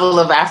still a level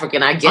of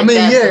African. I get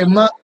that.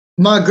 Yeah,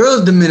 my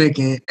girl's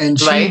Dominican, and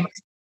she, right?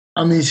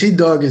 I mean, she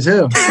dog as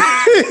hell.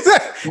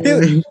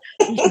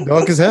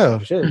 Dog as hell.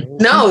 Shit.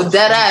 No,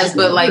 dead ass.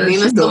 But like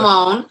Nina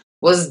Simone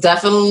was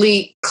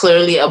definitely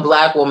clearly a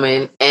black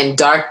woman and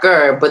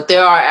darker, but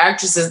there are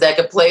actresses that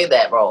could play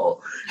that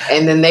role.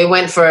 And then they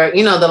went for,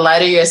 the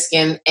lighter your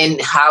skin in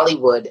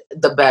Hollywood,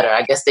 the better.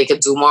 I guess they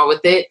could do more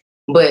with it,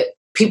 but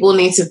people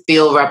need to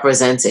feel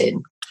represented.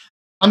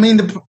 I mean,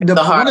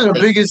 one of the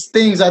biggest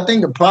things I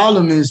think the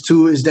problem is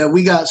that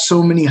we got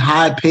so many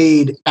high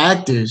paid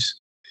actors.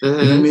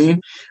 Mm-hmm. You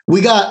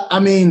know what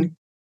I mean?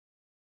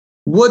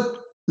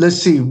 Let's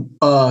see,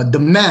 The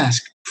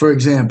Mask, for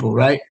example,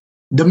 right?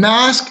 The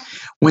Mask,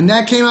 when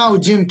that came out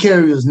with Jim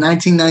Carrey, it was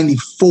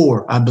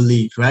 1994, I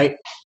believe, right?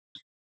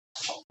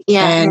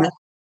 Yeah.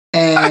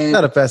 And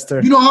not a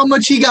fester. You know how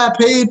much he got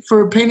paid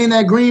for painting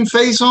that green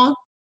face on?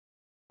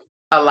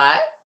 A lot.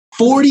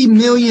 $40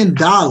 million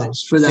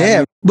for that.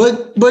 Damn.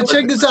 But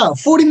check this out.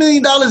 $40 million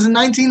in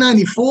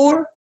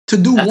 1994 to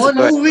do one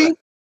movie?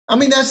 I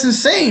mean, that's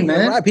insane,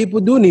 man. Right. People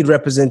do need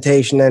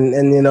representation, and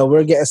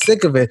we're getting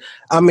sick of it.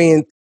 I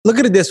mean, look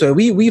at it this way.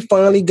 We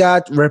finally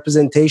got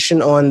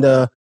representation on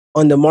the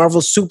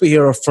Marvel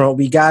superhero front.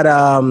 We got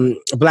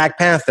Black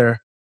Panther.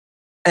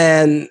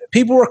 And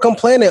people were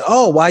complaining,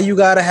 oh, why you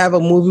got to have a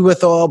movie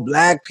with all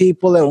black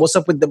people and what's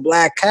up with the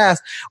black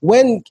cast?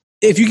 When,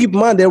 if you keep in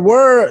mind, there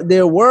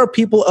were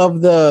people of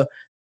the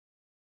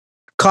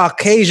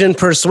Caucasian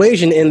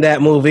persuasion in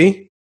that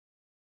movie.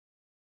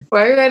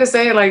 Why you got to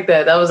say it like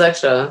that? That was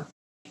extra.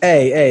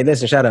 Hey,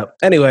 listen, shut up.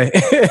 Anyway,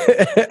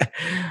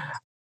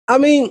 I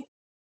mean,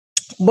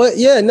 but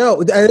yeah,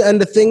 no, and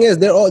the thing is,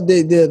 they're all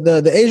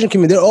the Asian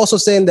community. They're also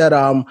saying that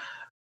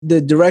the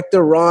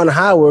director Ron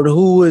Howard,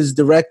 who has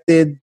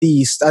directed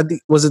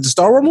was it the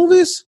Star Wars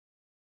movies?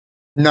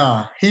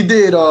 Nah, he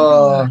did.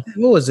 What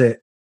was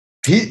it?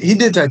 He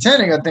did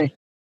Titanic, I think.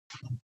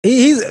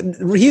 He's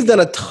done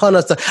a ton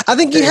of stuff. I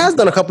think he has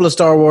done a couple of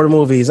Star Wars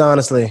movies,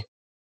 honestly.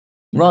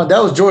 Ron, that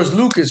was George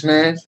Lucas,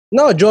 man.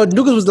 No, George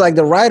Lucas was like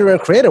the writer and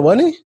creator,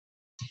 wasn't he?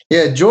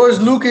 Yeah, George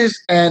Lucas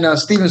and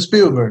Steven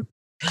Spielberg.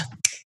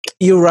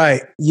 You're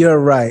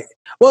right.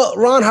 Well,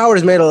 Ron Howard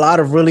has made a lot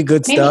of really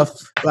good stuff.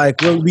 Like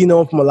we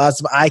know him from a lot of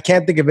stuff. I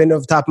can't think of it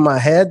off the top of my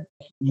head,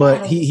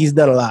 but he's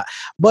done a lot.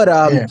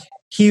 But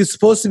he's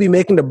supposed to be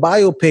making the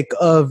biopic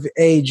of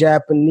a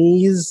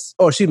Japanese,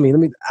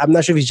 I'm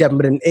not sure if he's Japanese,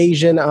 but an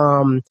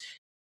Asian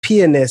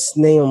pianist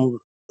named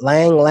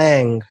Lang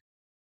Lang.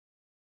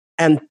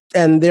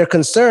 And they're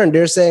concerned.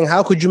 They're saying,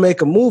 how could you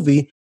make a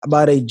movie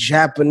about a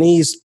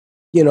Japanese,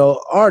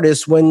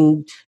 artist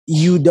when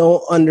you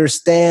don't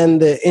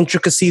understand the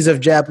intricacies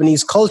of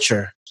Japanese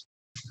culture?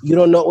 You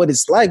don't know what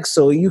it's like,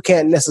 so you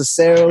can't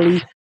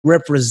necessarily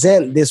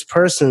represent this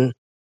person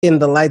in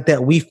the light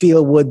that we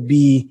feel would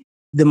be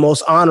the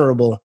most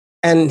honorable.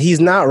 And he's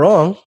not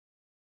wrong.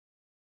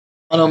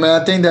 I don't know,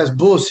 man. I think that's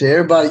bullshit.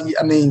 Everybody,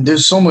 I mean,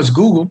 there's so much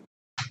Google.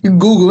 You can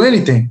Google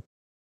anything.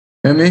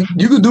 You know what I mean,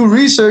 you could do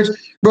research,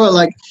 bro.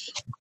 Like,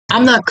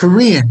 I'm not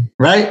Korean,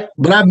 right?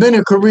 But I've been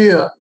in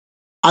Korea.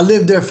 I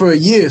lived there for a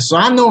year, so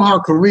I know how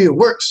Korea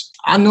works.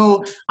 I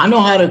know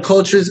how the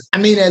culture is. I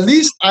mean, at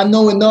least I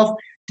know enough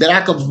that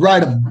I could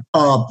write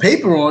a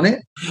paper on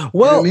it. Well, you know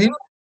what I mean?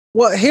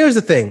 Well, here's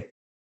the thing.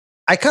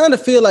 I kind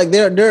of feel like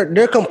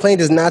their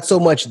complaint is not so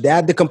much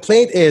that. The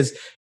complaint is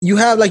you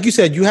have, like you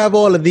said, you have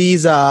all of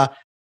these $1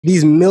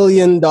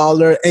 million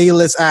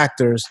A-list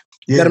actors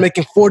that are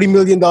making $40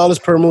 million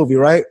per movie,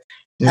 right?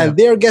 Yeah. And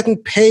they're getting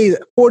paid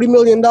 $40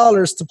 million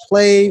to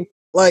play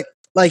like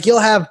you'll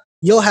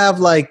have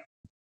like,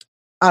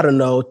 I don't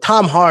know,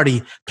 Tom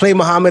Hardy play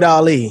Muhammad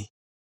Ali.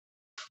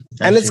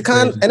 And it's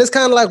kind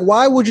of like,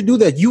 why would you do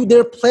that?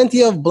 There are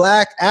plenty of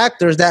black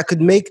actors that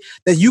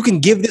you can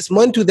give this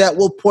money to that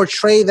will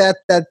portray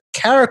that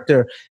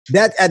character.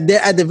 That at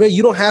the very,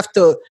 you don't have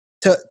to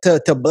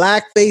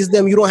blackface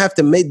them. You don't have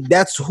to make,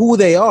 that's who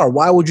they are.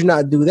 Why would you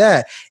not do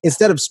that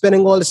instead of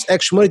spending all this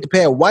extra money to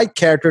pay a white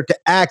character to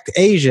act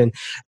Asian?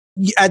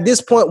 At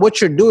this point,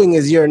 what you're doing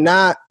is you're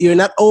not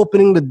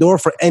opening the door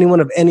for anyone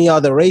of any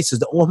other races.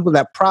 The only people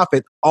that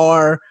profit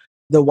are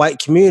the white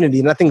community,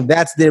 and I think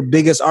that's their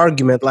biggest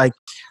argument. Like,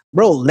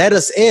 bro, let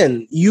us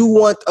in. You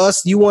want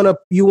us? You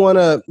wanna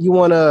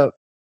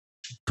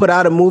put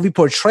out a movie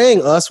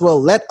portraying us?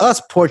 Well, let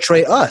us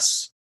portray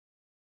us.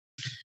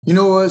 You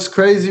know what's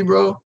crazy,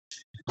 bro?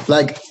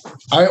 Like,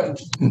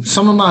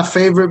 some of my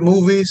favorite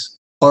movies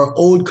are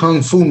old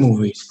kung fu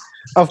movies.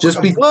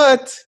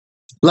 What?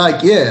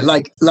 Like, yeah,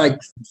 like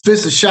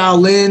Fist of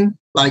Shaolin,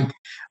 like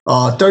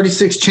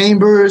 36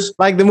 Chambers.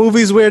 Like the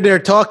movies where they're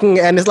talking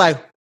and it's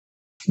like,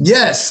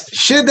 yes,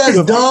 shit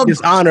that's dumb.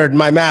 Dishonored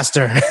my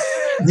master.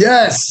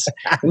 Yes,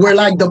 where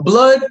like the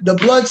blood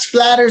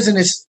splatters and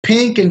it's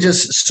pink and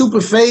just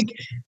super fake.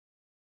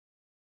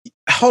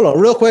 Hold on,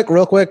 real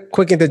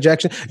quick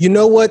interjection. You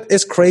know what?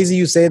 It's crazy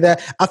you say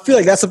that. I feel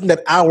like that's something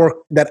that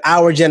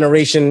our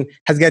generation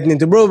has gotten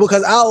into, bro,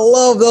 because I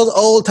love those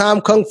old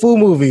time kung fu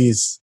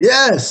movies.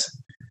 Yes.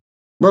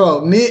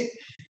 Bro, me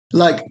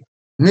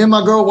and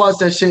my girl watch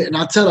that shit, and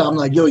I tell her, I'm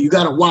like, yo, you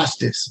gotta watch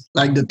this.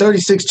 Like the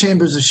 36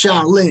 Chambers of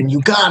Shaolin, you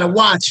gotta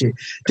watch it.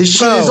 This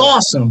shit is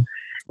awesome.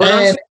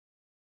 And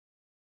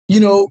you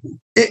know,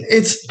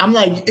 I'm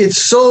like, it's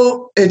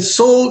so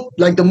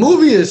like the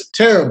movie is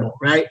terrible,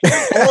 right?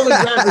 All the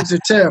graphics are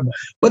terrible,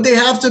 but they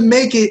have to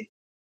make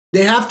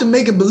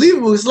it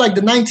believable. It's like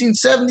the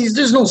 1970s.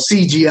 There's no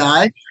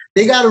CGI.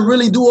 They got to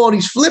really do all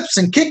these flips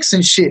and kicks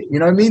and shit. You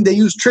know what I mean? They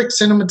use trick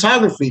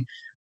cinematography.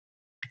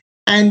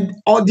 And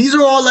these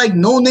are all like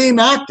no-name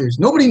actors.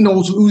 Nobody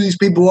knows who these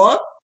people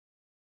are.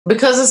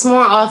 Because it's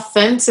more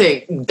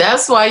authentic.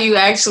 That's why you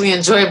actually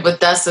enjoy it. But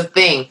that's the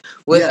thing.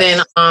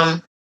 Within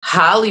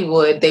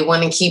Hollywood, they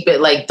want to keep it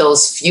like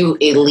those few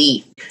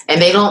elite.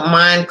 And they don't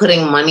mind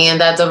putting money in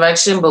that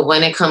direction. But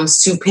when it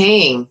comes to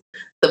paying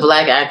the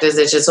black actors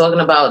that you're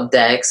talking about,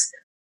 Dex,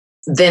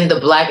 then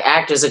the black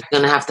actors are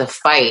going to have to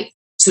fight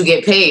to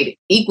get paid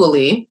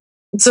equally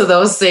to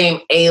those same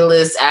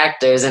A-list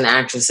actors and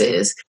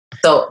actresses.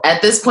 So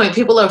at this point,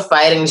 people are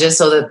fighting just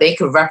so that they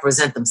could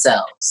represent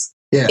themselves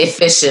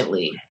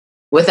efficiently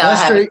without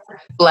having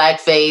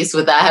blackface,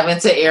 without having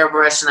to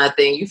airbrush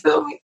nothing. You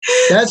feel me?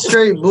 That's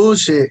straight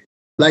bullshit.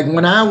 Like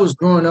when I was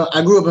growing up,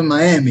 I grew up in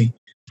Miami.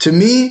 To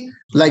me,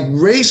 like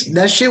race,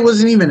 that shit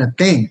wasn't even a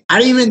thing. I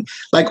didn't even,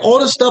 like all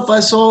the stuff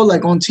I saw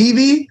like on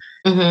TV,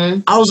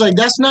 I was like,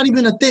 that's not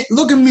even a thing.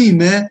 Look at me,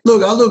 man.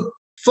 Look, I look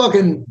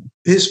fucking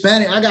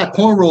Hispanic. I got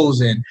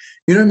cornrows in.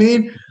 You know what I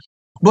mean?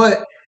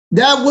 But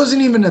that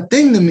wasn't even a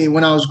thing to me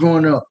when I was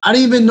growing up. I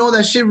didn't even know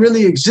that shit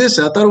really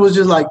existed. I thought it was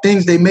just like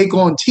things they make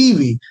on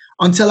TV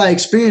until I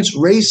experienced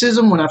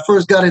racism when I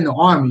first got in the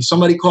Army.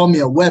 Somebody called me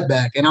a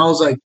wetback, and I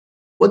was like,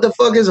 what the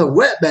fuck is a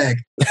wetback?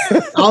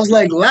 I was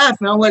like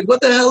laughing. I'm like,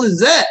 what the hell is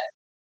that?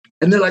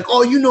 And they're like,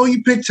 oh, you know,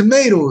 you pick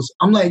tomatoes.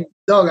 I'm like,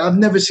 dog, I've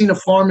never seen a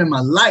farm in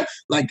my life.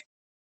 Like,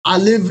 I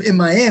live in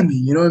Miami,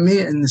 you know what I mean?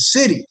 In the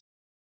city.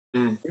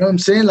 You know what I'm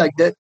saying? Like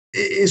that,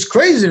 it's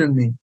crazy to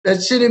me.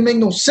 That shit didn't make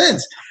no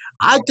sense.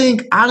 I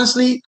think,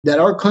 honestly, that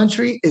our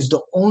country is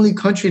the only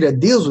country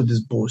that deals with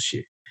this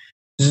bullshit.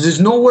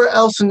 There's nowhere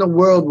else in the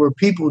world where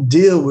people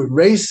deal with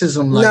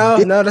racism like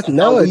this.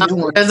 No.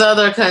 There's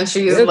other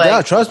countries.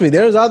 Trust me,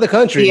 there's other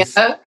countries.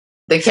 Yeah.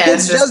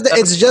 It's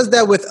just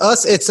that with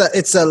us,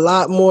 it's a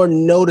lot more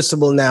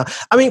noticeable now.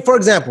 I mean, for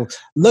example,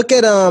 look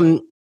at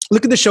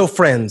the show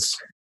Friends.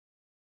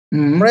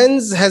 Mm-hmm.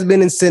 Friends has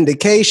been in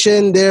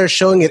syndication. They're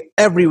showing it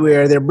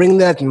everywhere. They're bringing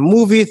that to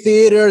movie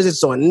theaters.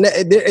 It's on.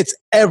 It's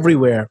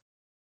everywhere.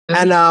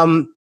 Mm-hmm. And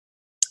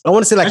I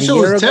want to say like that show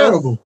was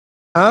terrible.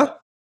 Huh?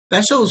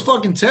 That show was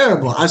fucking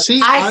terrible. I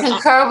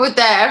concur with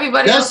that.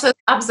 Everybody else says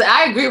opposite.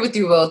 I agree with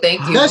you, Will.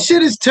 Thank you. That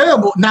shit is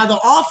terrible. Now, The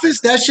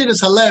Office, that shit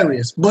is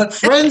hilarious. But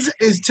Friends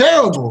is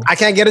terrible. I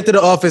can't get into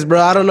The Office,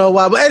 bro. I don't know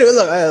why. But anyway,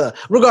 look,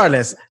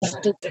 regardless,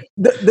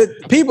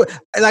 the people,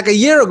 like a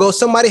year ago,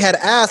 somebody had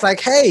asked,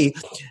 like, hey,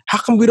 how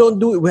come we don't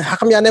do it? How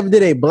come y'all never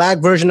did a black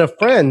version of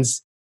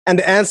Friends? And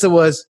the answer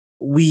was,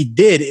 we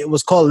did. It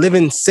was called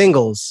Living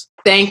Singles.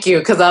 Thank you,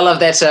 because I love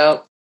that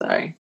show.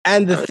 Sorry.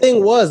 And the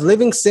thing was,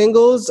 Living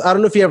Singles, I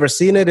don't know if you ever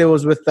seen it. It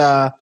was with,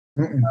 I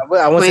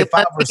want to say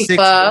 5 or 6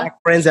 black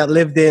friends that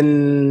lived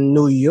in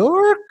New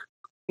York.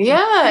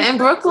 Yeah, in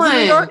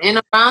Brooklyn, in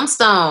a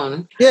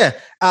brownstone. Yeah.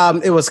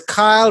 It was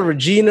Kyle,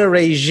 Regina,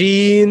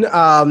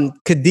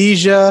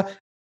 Khadijah,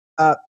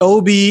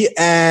 Obi,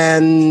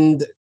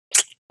 and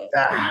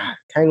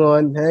hang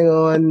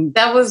on.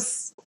 That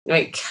was,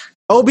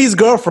 Obi's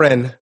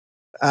girlfriend.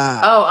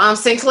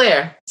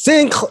 Sinclair.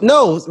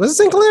 No, was it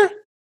Sinclair?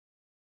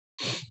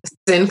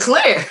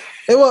 Sinclair.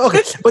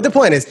 Okay, but the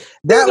point is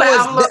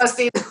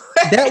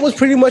that was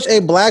pretty much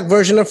a black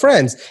version of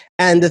Friends.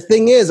 And the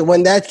thing is,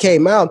 when that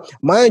came out,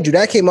 mind you,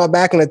 that came out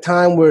back in a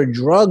time where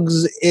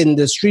drugs in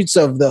the streets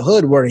of the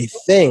hood were a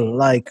thing.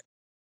 Like,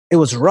 it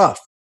was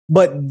rough.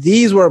 But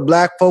these were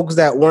black folks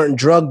that weren't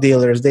drug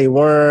dealers. They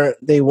weren't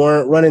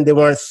running. They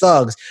weren't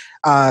thugs.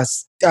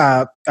 What's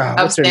her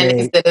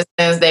name?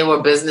 Citizens. They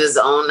were business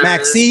owners.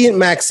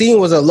 Maxine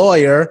was a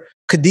lawyer.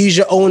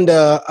 Khadijah owned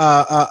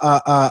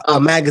a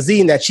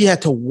magazine that she had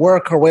to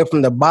work her way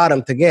from the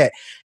bottom to get.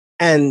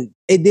 And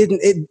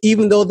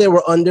even though they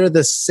were under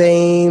the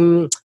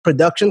same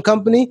production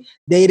company,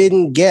 they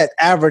didn't get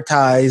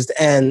advertised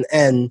and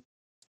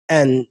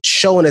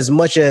shown as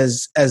much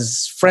as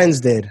Friends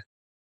did.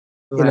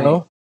 You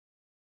know?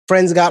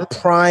 Friends got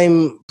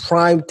prime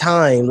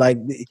time. Like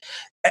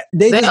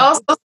they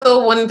also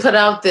still wouldn't put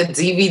out the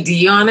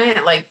DVD on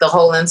it, like the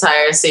whole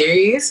entire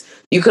series.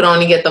 You could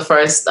only get the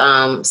first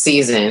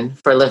season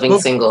for Living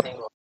Single.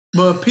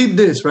 But peep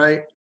this,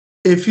 right?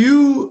 If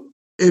you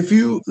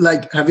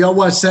like, have y'all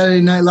watched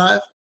Saturday Night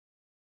Live?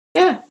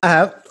 Yeah, I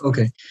have.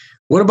 Okay.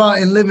 What about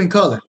In Living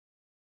Color?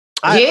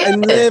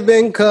 In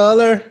Living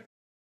Color.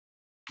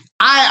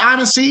 I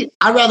honestly,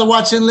 I'd rather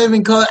watch In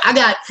Living Color. I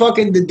got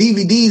fucking the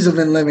DVDs of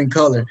In Living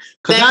Color.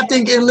 Because I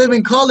think In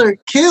Living Color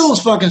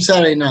kills fucking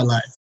Saturday Night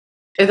Live.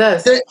 It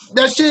does.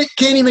 That shit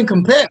can't even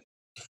compare.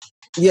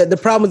 Yeah, the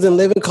problem is In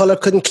Living Color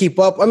couldn't keep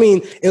up. I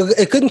mean,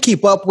 it couldn't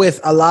keep up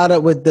with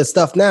with the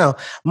stuff now.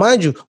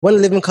 Mind you,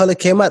 when Living Color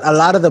came out, a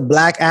lot of the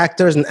black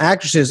actors and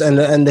actresses and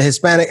the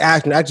Hispanic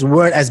actors and actresses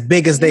weren't as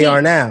big as they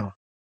are now.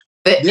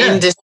 The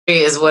industry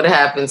is what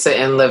happened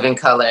to In Living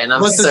Color, and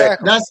I'm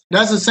certain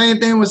that's the same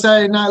thing with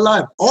Saturday Night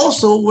Live.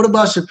 Also, what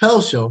about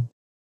Chappelle's Show?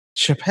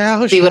 See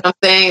what I'm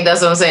saying?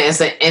 That's what I'm saying.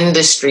 It's an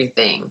industry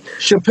thing.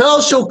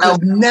 Chappelle's Show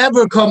could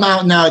never come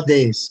out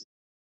nowadays.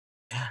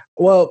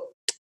 Well,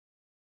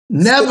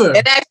 never.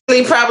 It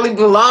actually probably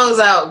belongs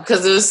out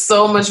because there's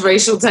so much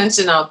racial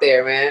tension out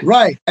there, man.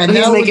 Right, and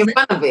he's making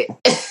fun of it.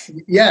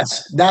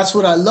 Yes, that's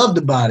what I loved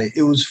about it.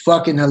 It was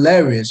fucking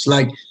hilarious.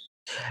 Like,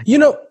 you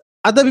know,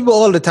 I tell people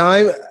all the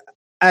time,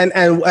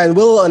 and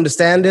we'll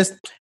understand this.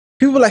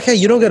 People are like, hey,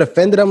 you don't get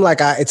offended. I'm like,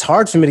 it's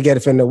hard for me to get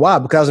offended. Why?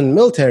 Because I was in the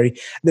military.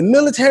 The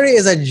military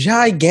is a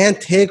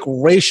gigantic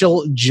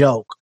racial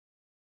joke.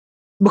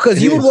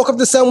 Because you would walk up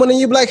to someone and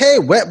you'd be like, hey,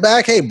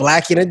 wetback, hey,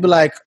 black, and they'd be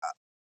like,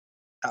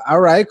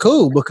 all right,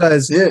 cool.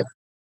 Because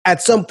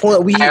at some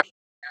point like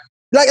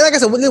I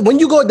said, when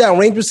you go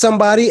downrange with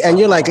somebody and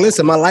you're like,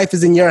 listen, my life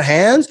is in your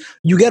hands,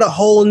 you get a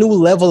whole new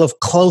level of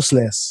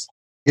closeness.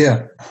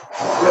 Yeah.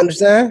 You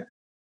understand?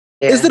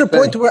 Yeah. It's to the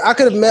point where I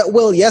could have met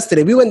Will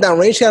yesterday. We went down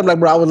range. I'm like,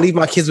 bro, I would leave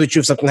my kids with you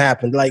if something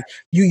happened. Like,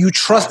 you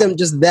trust them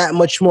just that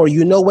much more.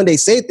 You know when they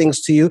say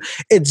things to you,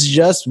 it's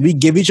just we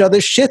give each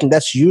other shit, and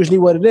that's usually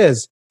what it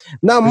is.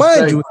 Now,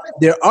 mind you,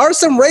 there are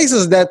some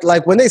races that,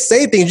 like, when they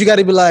say things, you got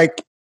to be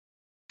like,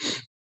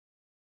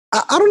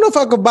 I don't know if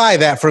I could buy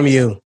that from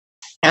you.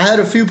 I had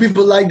a few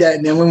people like that,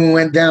 and then when we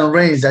went down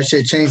range, that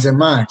shit changed their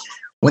mind.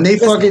 When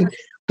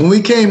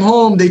we came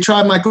home, they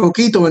tried my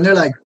coquito, and they're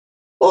like,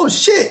 oh,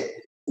 shit.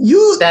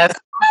 You got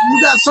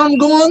something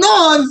going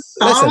on.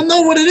 Listen, I don't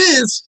know what it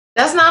is.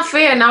 That's not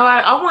fair. Now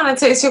I want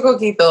to taste your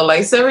coquito.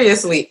 Like,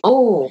 seriously.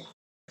 Oh.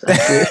 No,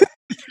 for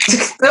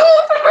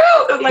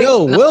real. Like,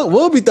 yo,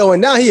 we'll be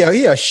throwing down. He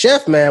a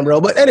chef, man, bro.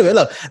 But anyway,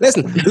 look,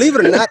 listen, believe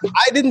it or not,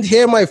 I didn't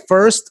hear my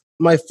first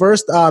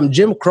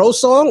Jim Crow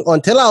song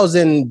until I was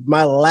in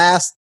my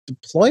last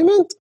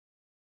deployment.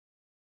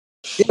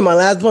 Yeah, my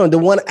last deployment, the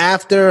one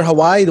after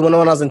Hawaii, the one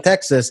when I was in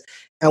Texas.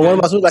 And one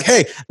of my students was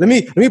like, hey, let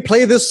me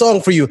play this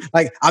song for you.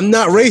 Like, I'm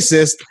not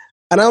racist.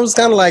 And I was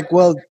kind of like,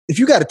 well, if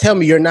you got to tell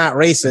me you're not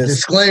racist.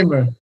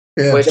 Disclaimer.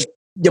 Yeah.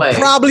 You're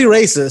probably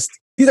racist.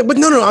 He's like, but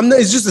no, I'm not.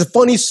 It's just a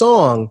funny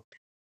song.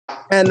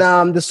 And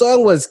the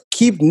song was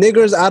Keep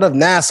Niggers Out of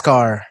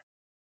NASCAR.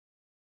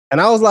 And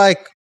I was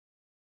like,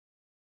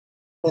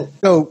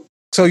 so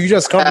you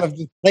just come up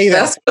to play that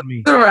that's for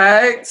me.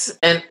 Correct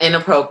and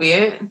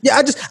inappropriate.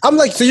 Yeah, I'm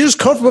like, so you just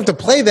come up to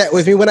play that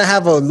with me when I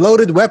have a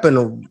loaded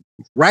weapon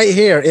right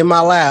here in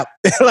my lap.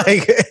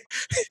 Like,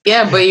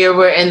 yeah, but you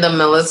were in the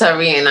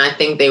military, and I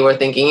think they were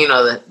thinking,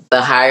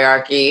 the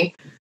hierarchy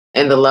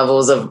and the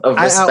levels of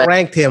respect. I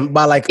outranked him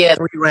by like 3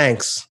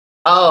 ranks.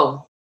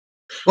 Oh,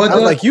 but I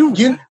was like, you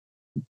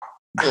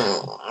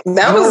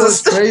that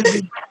was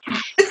crazy.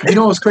 You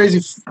know what's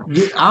crazy?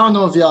 I don't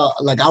know if y'all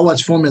I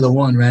watch Formula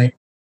One, right?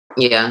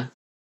 Yeah.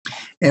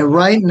 And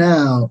right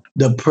now,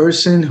 the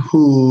person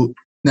who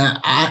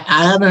I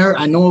haven't heard.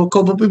 I know a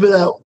couple of people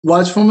that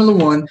watch Formula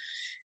One,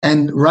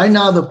 and right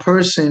now the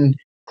person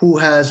who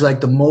has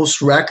the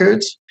most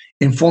records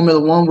in Formula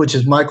One, which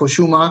is Michael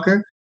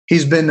Schumacher.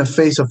 He's been the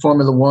face of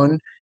Formula One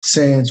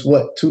since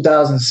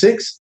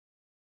 2006.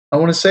 I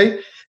want to say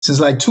since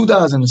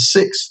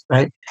 2006,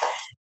 right?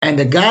 And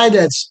the guy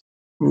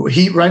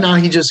right now,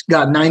 he just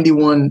got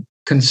 91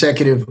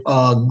 consecutive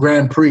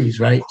Grand Prix,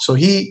 right? So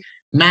he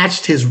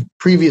matched his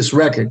previous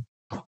record.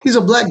 He's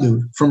a black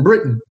dude from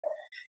Britain.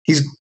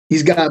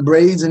 He's got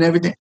braids and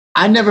everything.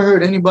 I never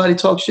heard anybody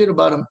talk shit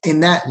about him in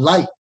that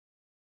light.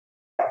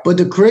 But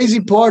the crazy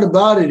part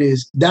about it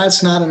is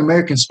that's not an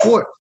American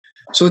sport.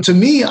 So to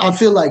me, I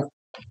feel like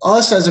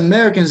us as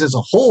Americans as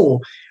a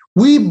whole,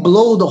 we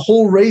blow the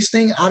whole race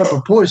thing out of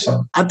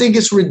proportion. I think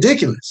it's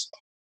ridiculous.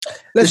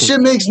 This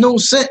shit makes no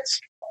sense.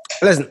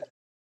 Listen,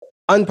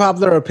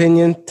 unpopular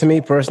opinion to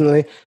me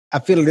personally, I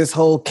feel like this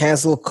whole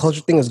cancel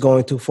culture thing is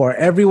going too far.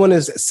 Everyone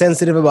is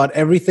sensitive about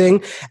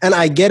everything. And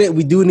I get it.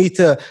 We do need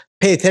to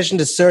pay attention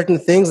to certain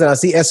things. And I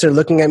see Esther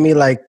looking at me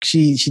like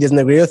she doesn't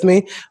agree with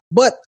me.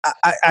 But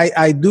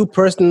I do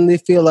personally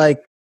feel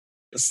like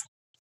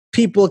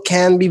people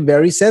can be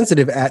very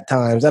sensitive at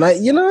times. And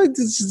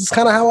it's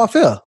kind of how I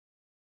feel.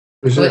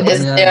 But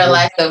is there a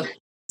lack of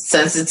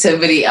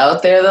sensitivity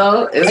out there,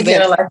 though?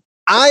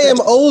 I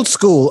am old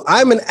school.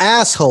 I'm an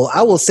asshole.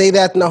 I will say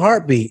that in a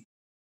heartbeat.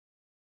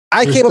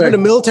 I came up in the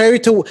military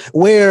to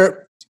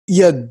where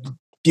you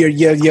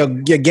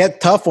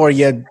get tough or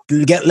you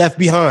get left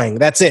behind.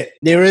 That's it.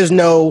 There's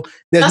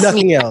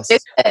nothing else.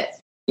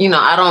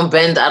 I don't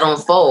bend, I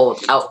don't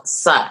fold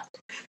outside.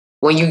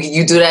 When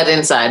you do that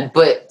inside,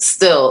 but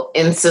still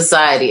in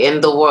society,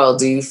 in the world,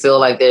 do you feel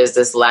like there's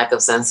this lack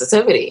of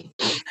sensitivity?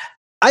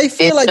 I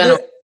feel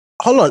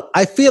hold on.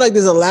 I feel like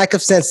there's a lack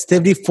of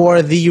sensitivity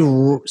for the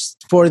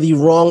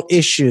wrong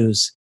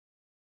issues.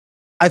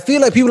 I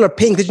feel like people are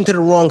paying attention to the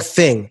wrong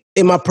thing,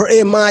 in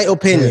my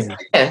opinion.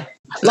 Yeah.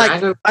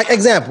 Like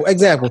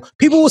example.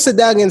 People will sit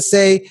down and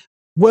say,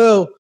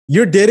 well,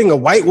 you're dating a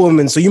white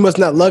woman, so you must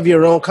not love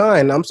your own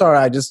kind. I'm sorry,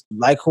 I just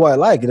like who I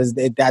like.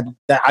 That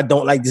I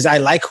don't like this. I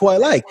like who I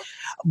like.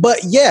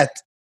 But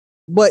yet,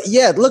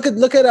 look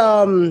at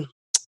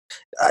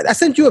I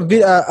sent you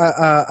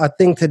a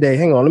thing today.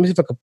 Hang on, let me see if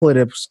I can pull it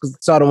up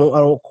so I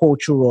don't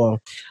quote you wrong.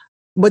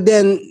 But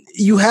then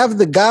you have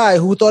the guy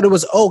who thought it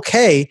was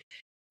okay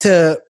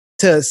to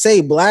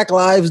say Black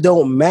lives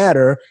don't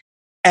matter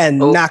and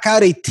knock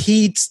out a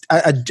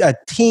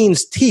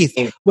teen's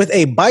teeth with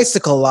a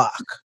bicycle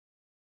lock.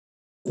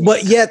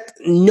 But yet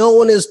no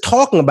one is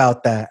talking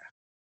about that.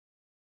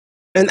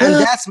 And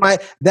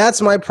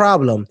that's my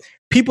problem.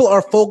 People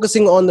are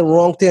focusing on the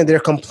wrong thing. They're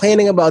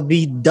complaining about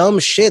the dumb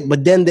shit,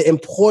 but then the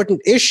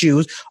important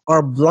issues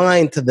are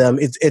blind to them.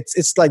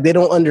 It's like they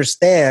don't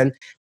understand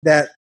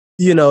that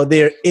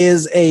there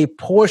is a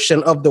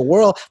portion of the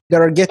world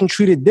that are getting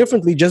treated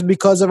differently just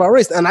because of our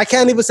race. And I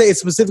can't even say it's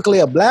specifically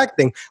a black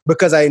thing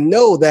because I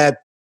know that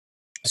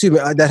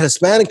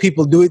Hispanic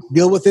people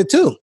deal with it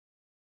too.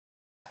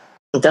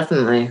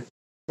 Definitely.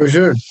 For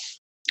sure.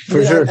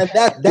 Sure. And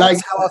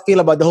that's how I feel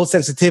about the whole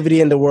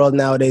sensitivity in the world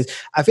nowadays.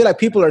 I feel like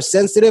people are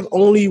sensitive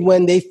only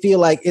when they feel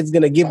like it's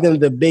going to give them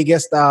the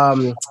biggest,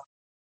 what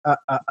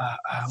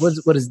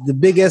is the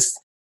biggest,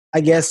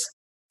 I guess,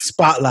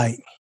 spotlight.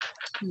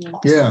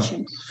 Yeah.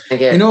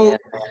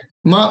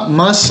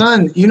 My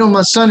son,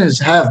 my son is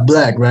half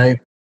black, right?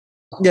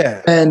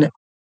 Yeah. And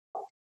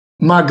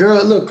my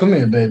girl, look, come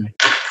here, baby.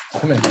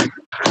 Come here.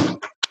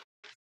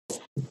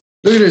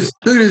 Look at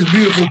this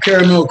beautiful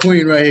caramel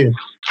queen right here.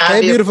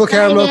 Hey, beautiful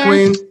caramel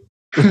queen.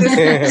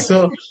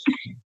 So,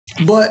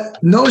 but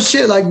no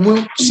shit. Like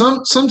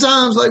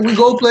sometimes, like we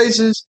go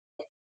places,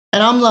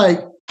 and I'm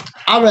like,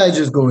 I'd rather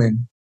just go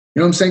in.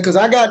 You know what I'm saying? Because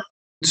I got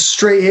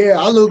straight hair.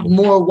 I look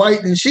more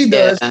white than she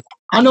does. Yeah.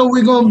 I know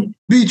we're gonna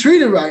be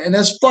treated right, and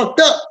that's fucked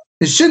up.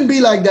 It shouldn't be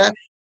like that.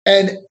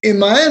 And in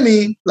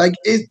Miami,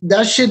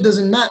 that shit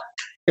doesn't matter.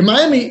 In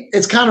Miami,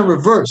 it's kind of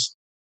reversed.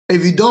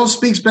 If you don't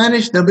speak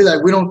Spanish, they'll be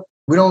like, we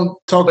don't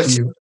talk to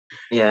you.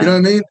 Yeah. You know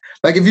what I mean?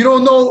 Like if you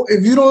don't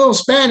know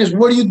Spanish,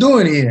 what are you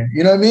doing here?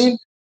 You know what I mean?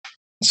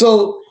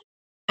 So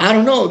I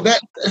don't know.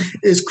 That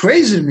is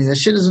crazy to me. That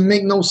shit doesn't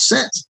make no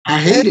sense. I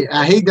hate it.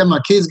 I hate that my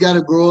kids got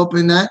to grow up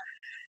in that.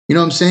 You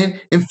know what I'm saying?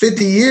 In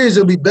 50 years,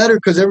 it'll be better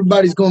because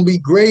everybody's going to be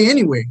gray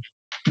anyway.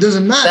 It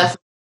doesn't matter.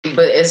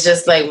 But it's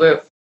just like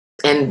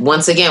and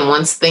once again,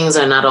 once things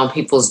are not on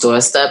people's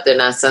doorstep, they're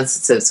not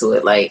sensitive to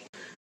it. Like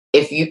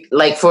if you,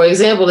 for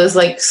example, it's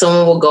like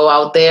someone will go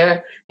out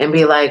there and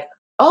be like,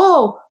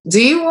 oh,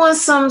 do you want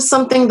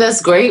something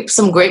that's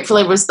some grape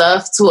flavored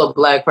stuff to a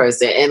black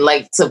person and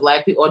like to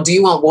black people, or do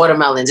you want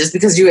watermelon? Just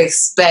because you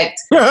expect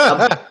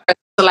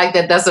like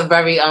that, that's a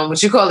very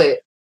what you call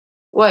it?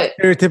 What?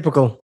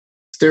 Stereotypical.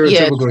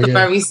 Yeah, it's a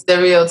very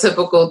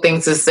stereotypical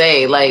thing to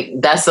say. Like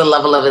that's a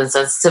level of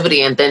insensitivity,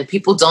 and then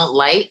people don't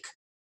like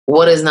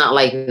what is not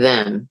like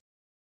them.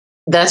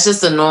 That's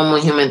just a normal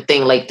human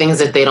thing, like things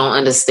that they don't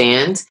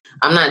understand.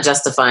 I'm not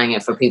justifying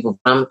it for people.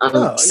 I'm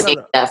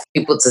saying that for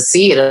people to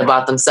see it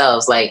about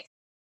themselves. Like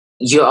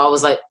you're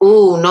always like,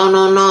 "Ooh,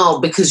 no,"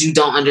 because you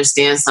don't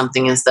understand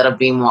something instead of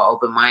being more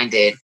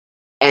open-minded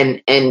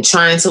and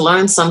trying to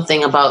learn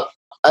something about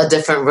a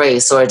different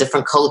race or a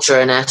different culture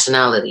or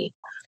nationality.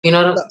 You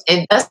know,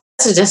 and that's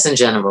just in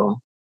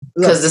general.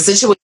 Because the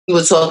situation we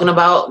were talking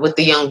about with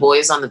the young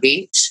boys on the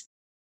beach,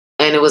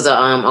 and it was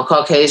a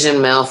Caucasian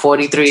male,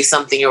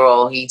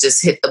 43-something-year-old. He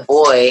just hit the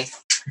boy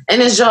in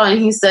his jaw, and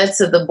he said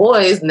to the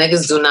boys,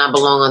 "Niggas do not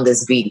belong on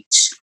this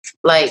beach."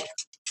 Like,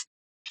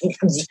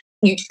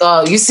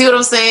 you see what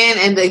I'm saying?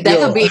 And that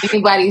could be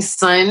anybody's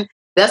son.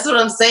 That's what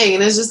I'm saying.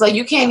 And it's just like,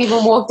 you can't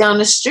even walk down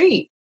the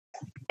street.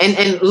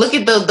 And look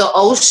at the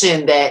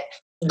ocean that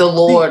the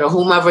Lord or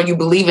whomever you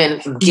believe in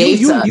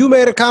gave to us. You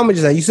made a comment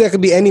just now. You said it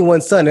could be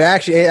anyone's son. It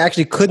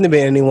actually couldn't have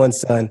been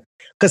anyone's son.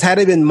 Because had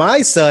it been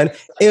my son,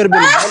 it would have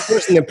been one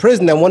person in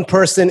prison and one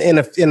person in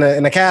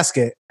a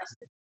casket.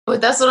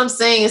 But that's what I'm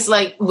saying. It's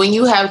like when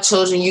you have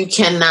children, you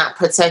cannot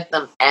protect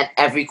them at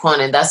every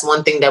corner. And that's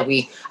one thing that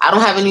I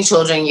don't have any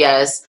children,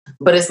 yes.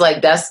 But it's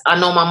like I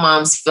know my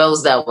mom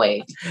feels that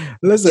way.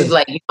 Listen. She's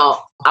like,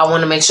 I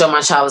want to make sure my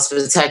child is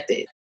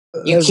protected.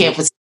 You can't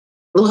protect.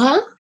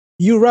 Huh?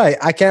 You're right.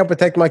 I can't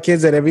protect my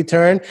kids at every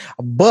turn,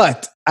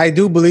 but I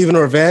do believe in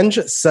revenge.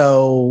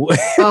 So,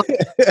 oh,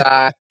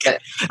 God. To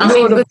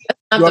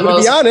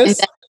be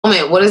honest,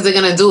 what is it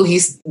gonna do?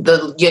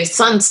 Your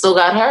son still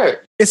got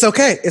hurt. It's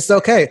okay. It's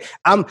okay.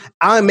 I'm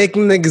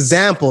making an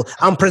example.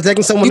 I'm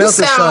protecting someone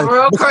else's son.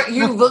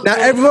 Now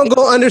everyone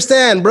gonna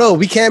understand, bro.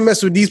 We can't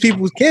mess with these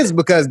people's kids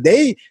because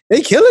they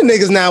killing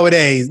niggas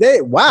nowadays.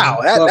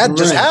 That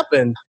just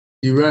happened.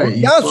 You're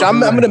right. I'm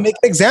going to make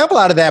an example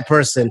out of that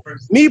person.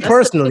 Me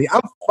personally,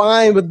 I'm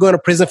fine with going to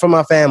prison for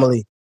my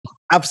family.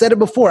 I've said it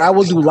before. I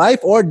will do life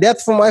or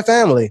death for my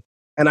family,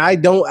 and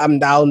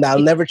I'll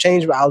never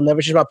change. I'll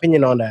never change my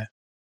opinion on that.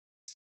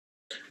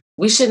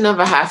 We should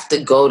never have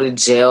to go to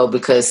jail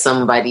because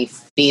somebody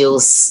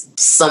feels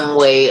some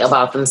way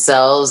about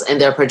themselves and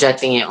they're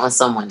projecting it on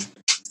someone.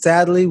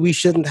 Sadly, we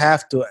shouldn't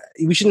have to.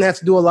 We shouldn't have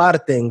to do a lot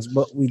of things,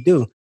 but we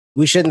do.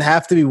 We shouldn't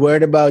have to be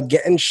worried about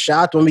getting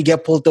shot when we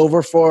get pulled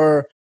over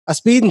for a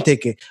speeding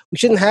ticket. We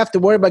shouldn't have to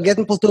worry about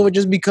getting pulled over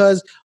just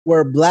because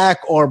we're black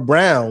or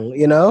brown,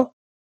 you know?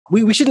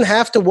 We shouldn't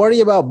have to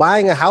worry about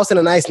buying a house in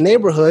a nice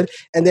neighborhood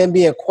and then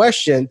being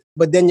questioned.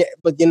 But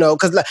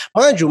because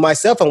mind you,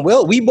 myself and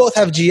Will, we both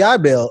have GI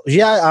loans.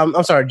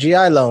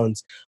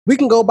 We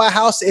can go buy a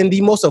house in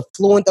the most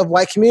affluent of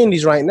white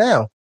communities right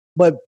now.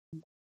 But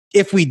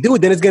if we do,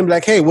 then it's going to be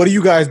like, hey, what are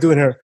you guys doing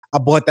here? I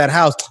bought that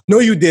house. No,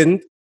 you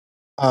didn't.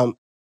 I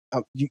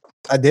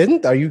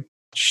didn't? Are you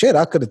shit?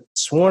 I could have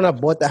sworn I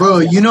bought that house. Bro,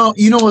 you know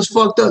what's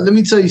fucked up? Let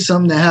me tell you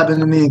something that happened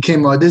to me in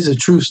Kmart. This is a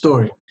true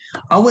story.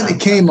 I went to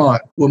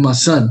Kmart with my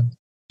son,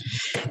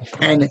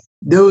 and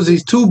there was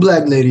these two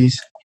black ladies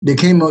that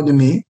came up to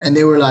me, and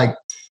they were like,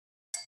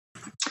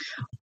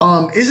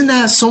 isn't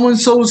that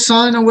so-and-so's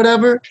son or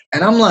whatever?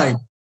 And I'm like,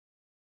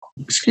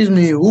 excuse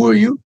me, who are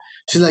you?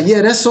 She's like,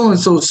 yeah, that's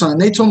so-and-so's son.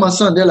 They told my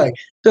son, they're like,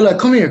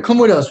 come here, come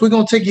with us. We're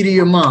going to take you to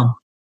your mom.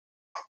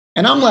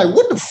 And I'm like,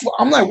 what the fuck?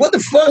 What the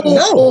fuck?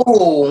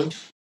 No.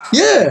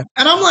 Yeah.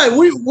 And I'm like,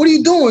 what are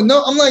you doing?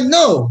 No. I'm like,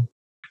 no.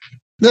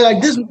 They're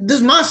like, this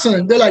is my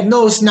son. They're like,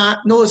 no, it's not.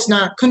 No, it's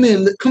not. Come here,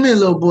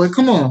 little boy.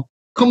 Come on.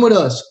 Come with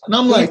us. And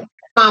I'm like,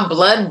 my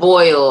blood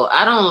boil.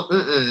 I don't,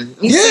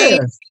 yeah. See?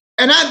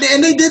 And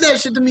they did that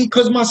shit to me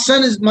because my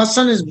son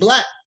is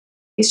black.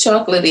 He's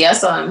chocolatey. I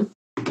saw him.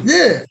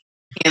 Yeah.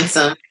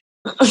 Handsome.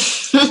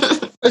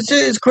 That shit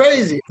is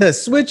crazy. To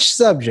switch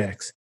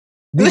subjects.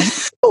 Did you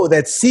know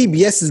that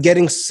CBS is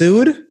getting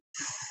sued?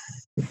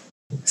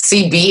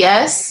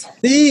 CBS?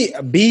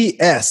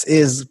 CBS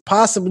is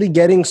possibly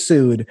getting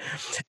sued.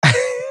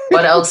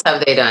 What else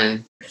have they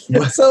done?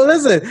 So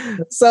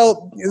listen.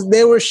 So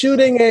they were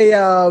shooting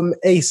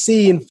a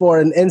scene for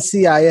an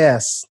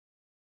NCIS,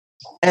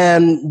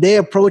 and they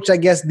approached, I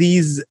guess,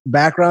 these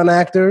background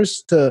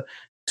actors to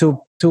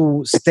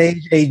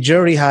stage a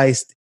jury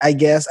heist, I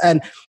guess.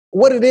 And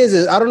what it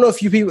is I don't know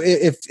if you people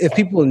if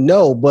people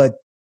know, but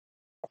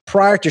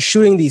prior to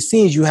shooting these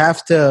scenes, you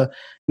have to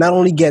not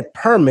only get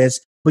permits,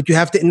 but you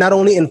have to not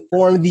only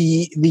inform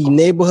the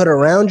neighborhood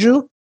around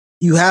you,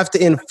 you have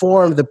to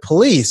inform the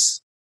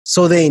police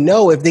so they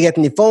know if they get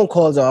any phone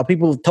calls or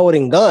people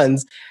toting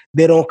guns,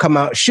 they don't come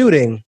out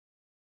shooting.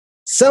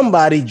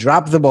 Somebody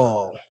dropped the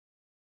ball.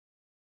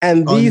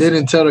 And they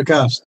didn't tell the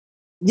cops.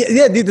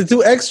 Yeah, the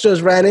two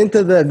extras ran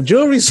into the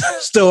jewelry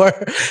store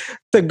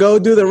to go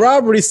do the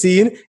robbery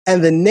scene,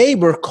 and the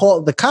neighbor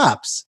called the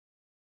cops.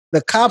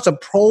 The cops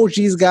approached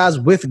these guys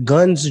with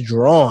guns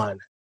drawn.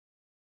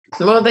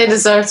 Well, they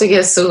deserve to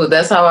get sued.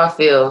 That's how I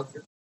feel.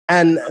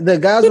 And the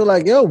guys were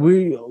like, "Yo,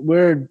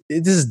 we're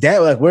this is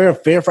that like we're in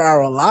fear for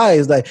our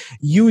lives. Like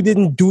you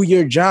didn't do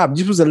your job.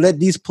 You're supposed to let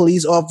these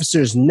police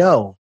officers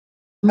know."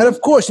 And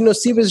of course,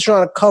 CBS is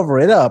trying to cover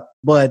it up,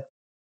 but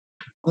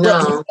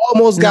you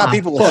almost got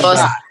people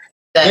shot.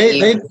 They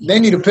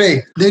need to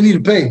pay. They need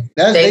to pay.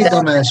 That's their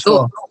dumbass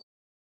fault.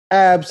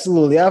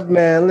 Absolutely,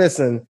 man.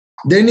 Listen.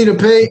 They need to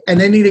pay, and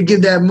they need to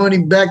give that money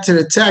back to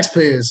the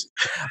taxpayers.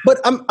 But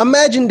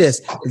imagine this: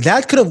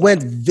 that could have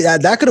went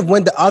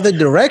the other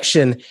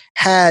direction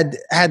had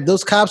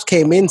those cops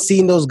came in,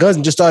 seen those guns,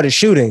 and just started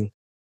shooting.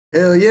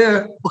 Hell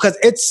yeah! Because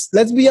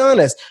let's be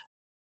honest,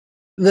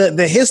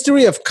 the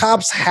history of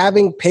cops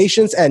having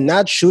patience and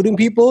not shooting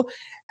people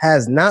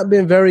has not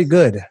been very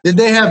good. Did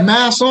they have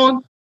masks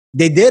on?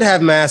 They did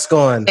have masks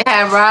on. They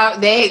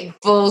had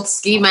full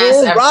ski masks.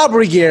 Full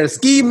robbery gear,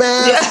 ski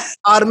masks,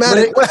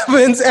 automatic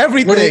weapons,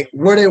 everything.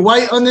 Were they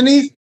white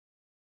underneath?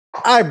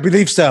 I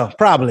believe so.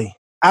 Probably.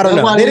 I don't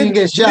know. Why they didn't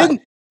get shot?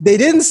 They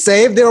didn't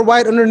say if they were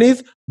white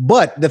underneath,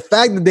 but the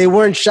fact that they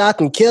weren't shot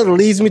and killed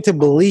leads me to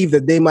believe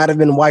that they might have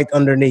been white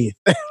underneath.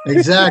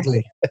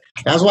 Exactly.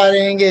 That's why they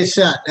didn't get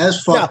shot.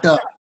 That's fucked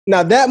up.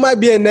 Now, that might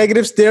be a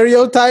negative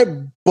stereotype,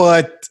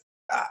 but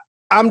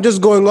I'm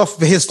just going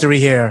off of history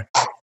here.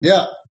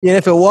 Yeah. And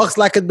if it walks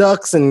like a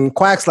duck and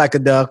quacks like a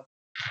duck,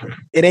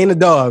 it ain't a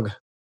dog.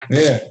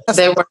 Yeah.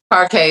 They were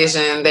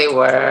Caucasian. They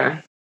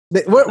were.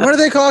 What are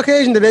they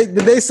Caucasian? Did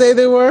they say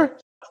they were?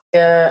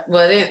 Yeah.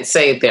 Well, they didn't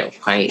say they're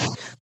white,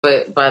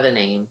 but by the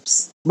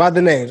names. By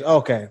the names.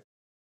 Okay.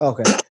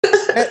 Look.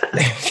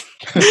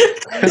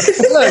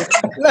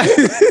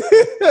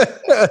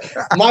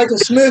 Michael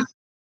Smith.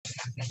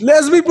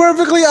 Let's be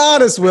perfectly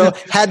honest, Will.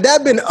 Had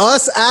that been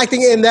us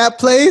acting in that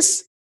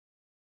place,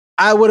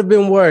 I would have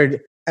been worried.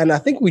 And I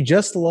think we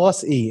just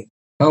lost E.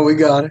 Oh, we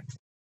got it.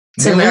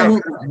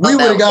 We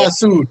would have got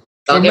sued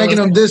for making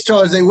them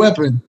discharge their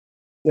weapon.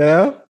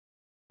 Yeah?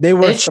 They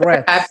were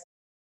threats.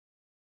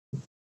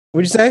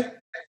 What'd you say?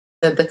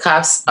 That the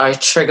cops are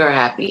trigger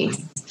happy.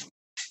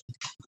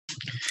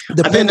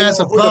 I think that's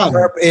a problem.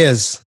 The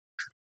is.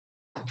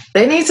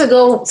 They need to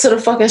go to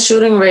the fucking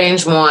shooting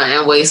range more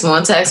and waste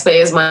more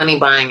taxpayers' money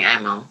buying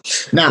ammo.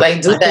 Do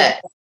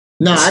that.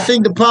 I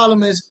think the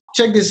problem is,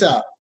 check this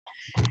out.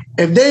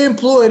 If they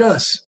employed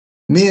us,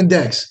 me and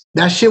Dex,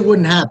 that shit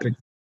wouldn't happen.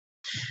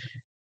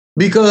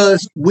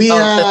 Because we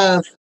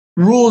have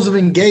rules of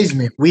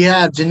engagement. We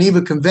have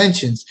Geneva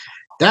Conventions.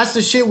 That's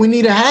the shit we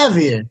need to have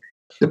here.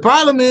 The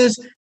problem is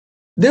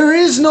there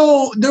is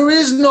no,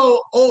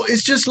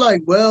 it's just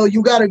like, well,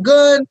 you got a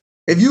gun.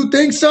 If you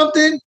think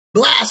something,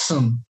 blast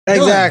them.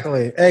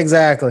 Exactly. That's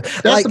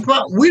the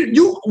problem.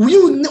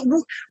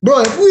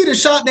 Bro, if we'd have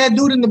shot that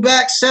dude in the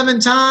back 7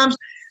 times,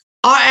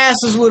 our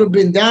asses would have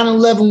been down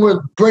 11.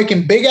 We're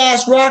breaking big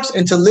ass rocks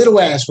into little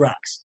ass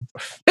rocks.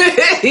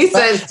 He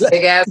said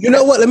big ass. You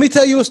know what? Let me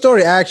tell you a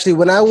story. Actually,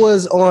 when I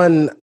was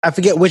on, I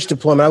forget which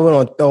deployment. I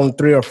went on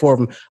 3 or 4 of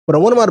them. But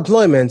on one of my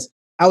deployments,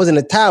 I was in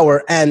a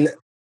tower, and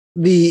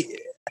they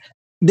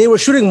were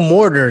shooting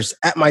mortars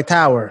at my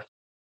tower.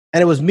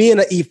 And it was me and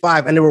an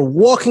E5, and they were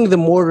walking the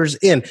mortars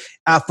in.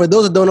 For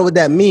those that don't know what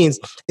that means,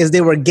 is they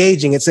were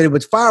gauging it. So they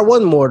would fire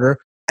one mortar,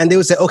 and they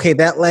would say, okay,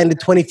 that landed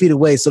 20 feet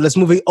away, so let's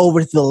move it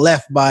over to the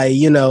left by,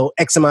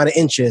 X amount of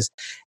inches.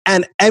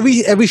 And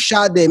every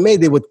shot they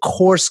made, they would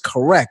course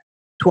correct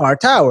to our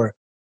tower.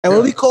 And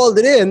when we called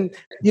it in,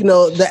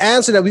 the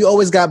answer that we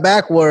always got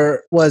back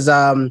was,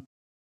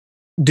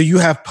 do you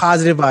have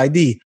positive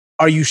ID?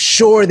 Are you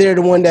sure they're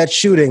the one that's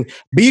shooting?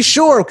 Be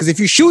sure, because if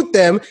you shoot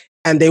them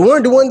and they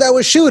weren't the one that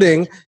was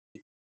shooting,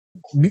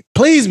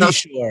 please be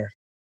sure.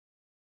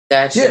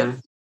 Gotcha. Yeah.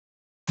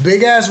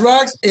 Big ass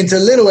rocks into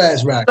little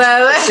ass rocks.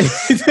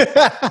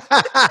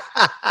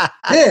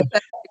 Yeah,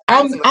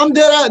 I'm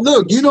dead.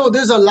 Look,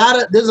 there's a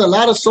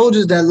lot of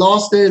soldiers that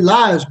lost their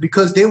lives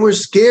because they were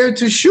scared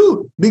to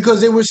shoot, because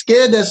they were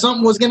scared that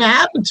something was going to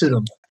happen to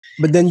them.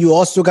 But then you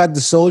also got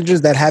the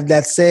soldiers that have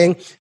that saying,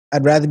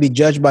 "I'd rather be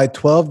judged by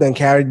 12 than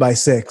carried by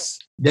 6."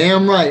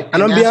 Damn right.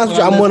 And I'm gonna be honest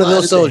with you, I'm one of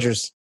those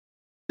soldiers.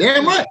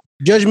 Damn right.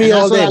 Judge me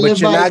all day, but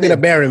you're not gonna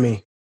bury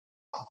me.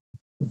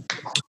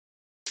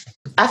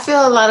 I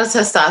feel a lot of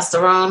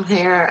testosterone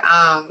here.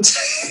 I'm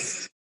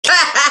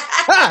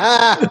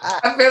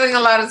feeling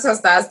a lot of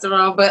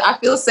testosterone, but I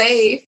feel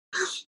safe.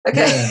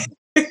 Okay.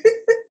 Yeah.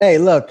 Hey,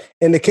 look,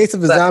 in the case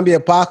of a zombie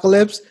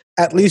apocalypse,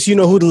 at least you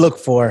know who to look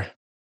for.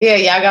 Yeah,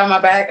 y'all got my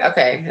back?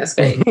 Okay, that's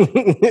great.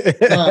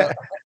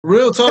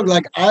 Real talk,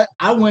 like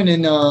I went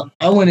and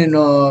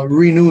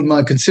renewed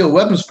my concealed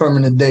weapons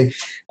permit today,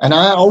 and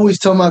I always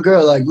tell my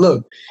girl, like,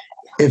 look,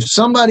 if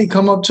somebody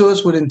come up to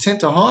us with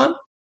intent to harm,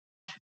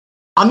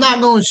 I'm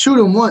not going to shoot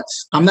them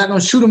once. I'm not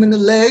going to shoot them in the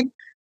leg.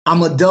 I'm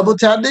going to double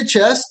tap their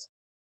chest,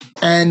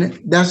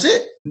 and that's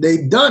it.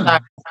 They done.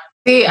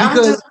 See, I'm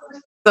just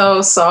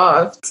so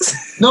soft.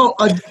 No,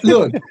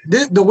 look,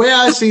 the way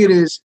I see it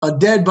is a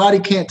dead body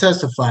can't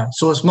testify.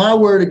 So it's my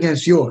word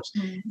against yours.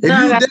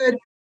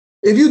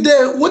 If you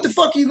dead, what the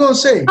fuck are you going to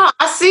say? No,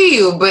 I see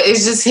you, but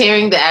it's just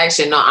hearing the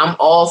action. No, I'm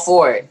all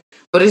for it.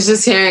 But it's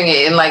just hearing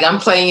it and like I'm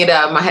playing it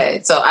out in my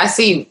head. So I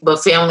see,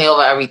 but family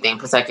over everything.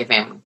 Protect your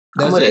family.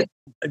 I'm with it.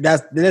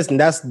 That's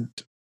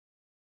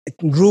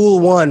rule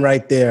one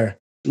right there.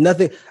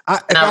 Nothing.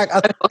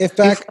 In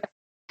fact,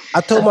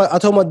 I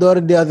told my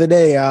daughter the other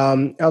day. I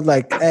was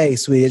like, "Hey,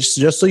 sweetie,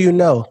 just so you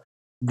know,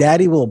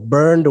 Daddy will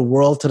burn the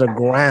world to the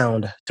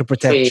ground to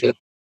protect you."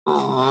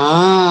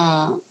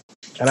 Aww.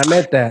 And I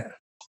meant that.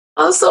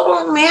 I'm so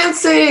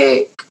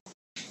romantic.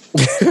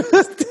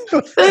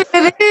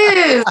 It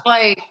is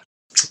like,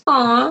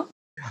 aww.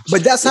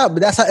 But that's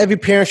how every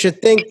parent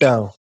should think,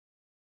 though.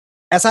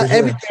 That's how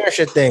every parent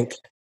should think.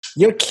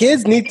 Your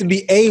kids need to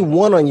be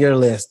A1 on your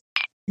list.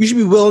 You should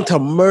be willing to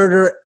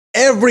murder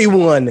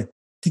everyone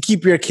to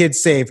keep your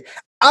kids safe.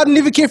 I don't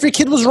even care if your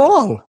kid was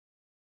wrong.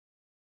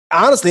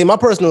 Honestly, in my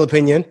personal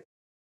opinion.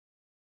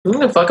 I'm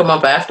gonna fuck them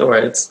up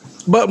afterwards.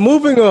 But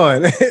moving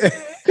on.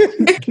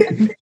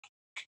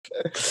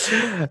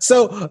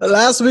 So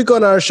last week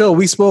on our show,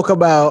 we spoke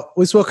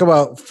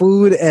about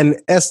food and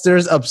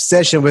Esther's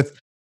obsession with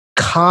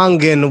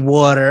Kangen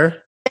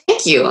water.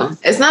 Thank you.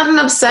 It's not an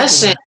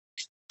obsession.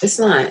 It's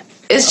not.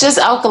 It's just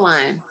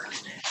alkaline.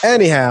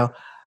 Anyhow,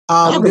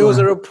 there was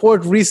a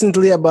report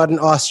recently about an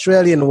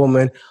Australian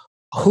woman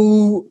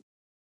who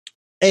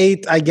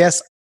ate, I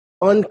guess,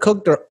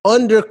 uncooked or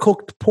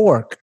undercooked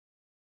pork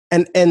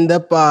and end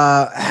up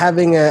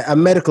having a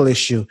medical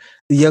issue.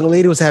 The young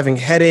lady was having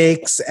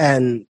headaches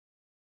and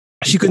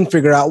she couldn't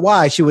figure out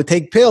why. She would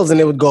take pills and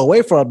it would go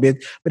away for a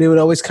bit, but it would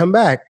always come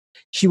back.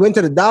 She went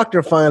to the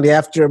doctor finally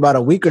after about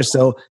a week or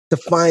so to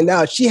find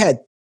out she had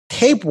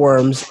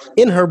tapeworms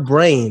in her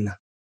brain.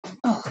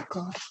 Oh,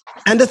 God.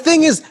 And the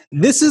thing is,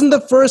 this isn't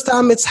the first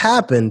time it's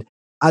happened.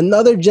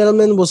 Another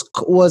gentleman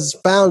was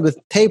found with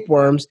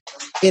tapeworms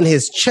in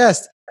his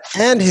chest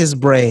and his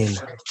brain.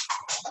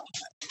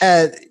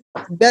 And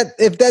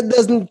if that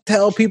doesn't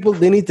tell people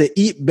they need to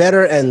eat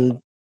better and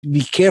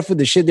be careful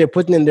the shit they're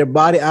putting in their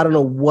body, I don't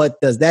know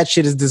what does. That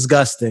shit is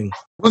disgusting.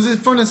 Was it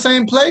from the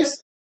same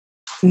place?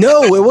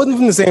 No, it wasn't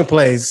from the same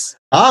place.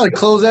 I would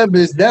close that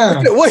bitch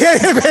down. If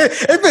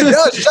it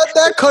does, shut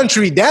that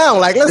country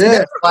down. Like, let's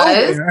get it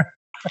was.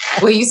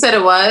 Well, you said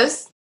it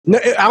was? No,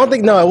 I don't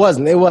think. No, it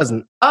wasn't. It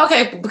wasn't.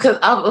 Okay,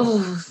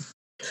 because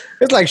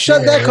it's like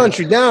shut that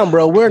country down,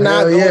 bro. We're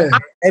not anymore.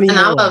 And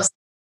I love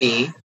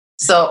sushi,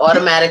 so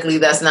automatically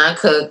that's not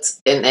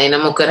cooked, and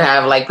animal could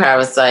have like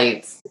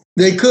parasites.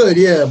 They could,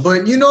 yeah,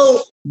 but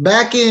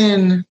back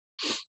in,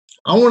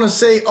 I want to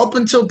say up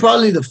until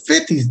probably the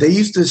 50s, they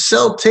used to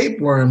sell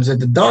tapeworms at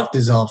the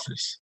doctor's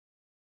office.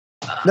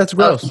 That's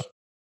gross.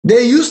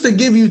 They used to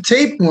give you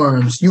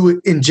tapeworms. You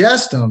would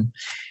ingest them,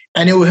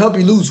 and it would help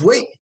you lose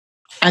weight.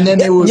 And then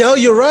they would. Yo,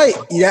 you're right.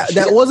 Yeah,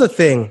 that was a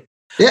thing.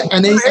 Yeah,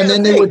 and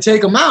then they would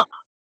take them out.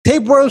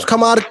 Tapeworms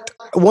come out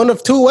one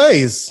of two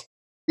ways.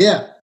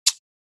 Yeah.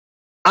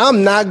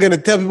 I'm not gonna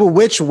tell people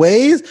which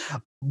ways,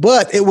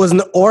 but it was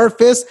an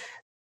orifice.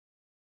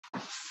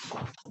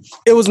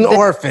 It was an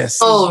orifice.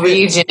 Oh,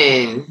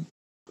 region.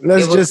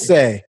 Let's just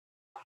say.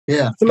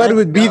 Yeah. Somebody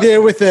would be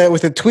there with a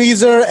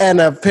tweezer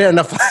and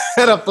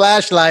a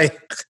flashlight.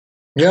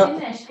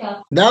 Yeah.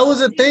 That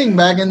was a thing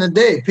back in the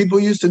day. People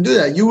used to do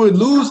that. You would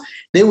lose,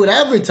 they would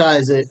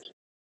advertise it.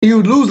 You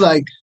would lose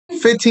like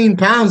 15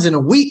 pounds in a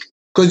week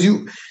because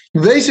you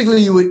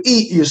would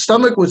eat, your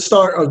stomach would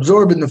start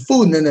absorbing the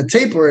food, and then the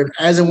tapeworm,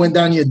 as it went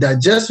down your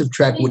digestive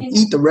tract, would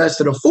eat the rest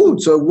of the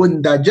food so it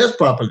wouldn't digest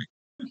properly.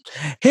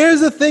 Here's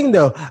the thing,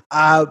 though.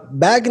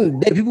 Back in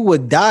the day, people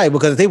would die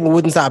because the tapeworm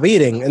wouldn't stop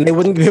eating, and they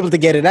wouldn't be able to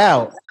get it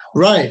out.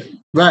 Right.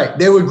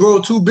 They would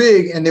grow too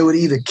big, and they would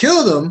either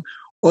kill them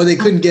or they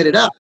couldn't get it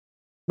out.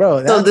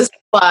 Bro, so this is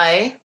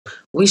why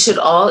we should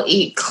all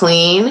eat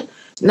clean,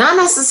 not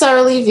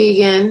necessarily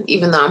vegan,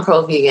 even though I'm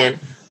pro-vegan.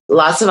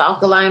 Lots of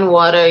alkaline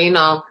water,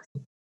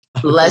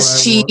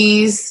 less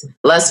cheese,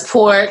 less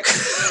pork.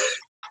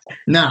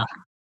 Nah.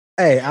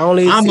 Hey,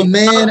 I'm a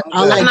man.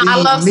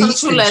 I love some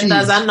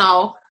chuletas. I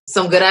know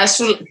some good ass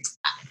chuletas.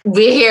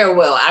 We're here,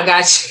 Will. I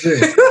got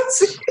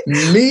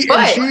you. Meat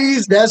and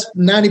cheese, that's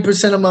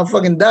 90% of my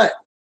fucking diet.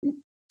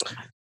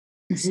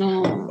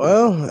 No.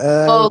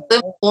 Well,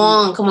 live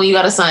long. Come on, you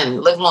got a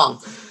son. Live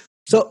long.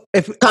 So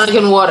if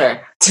Kangen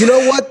water. You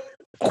know what?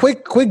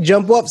 Quick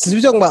jump up. Since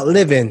we're talking about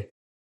living,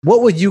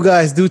 what would you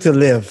guys do to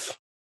live?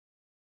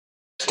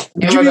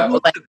 Would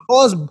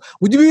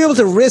you be able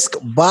to risk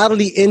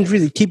bodily injury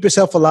to keep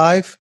yourself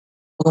alive?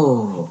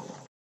 Oh,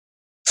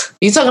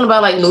 you talking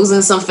about like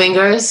losing some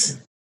fingers?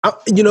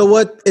 You know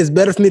what? It's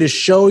better for me to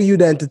show you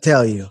than to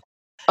tell you.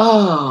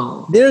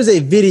 Oh, there's a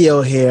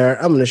video here.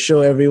 I'm going to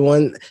show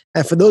everyone.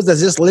 And for those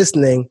that's just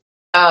listening,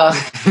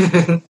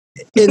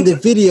 in the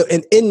video,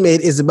 an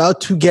inmate is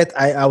about to get,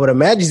 I would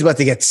imagine he's about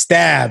to get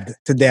stabbed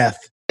to death.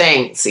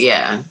 Thanks,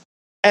 yeah.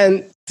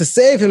 And to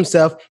save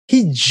himself,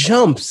 he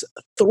jumps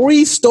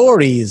 3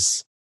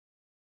 stories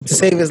to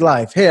save his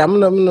life. Here, I'm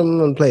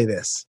gonna play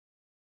this.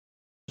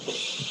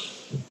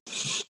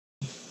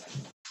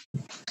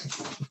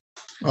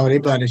 Oh, they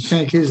about to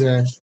shank his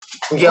ass.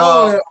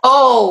 Yo.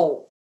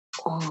 Oh.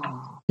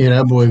 Yeah,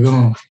 that boy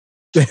gone.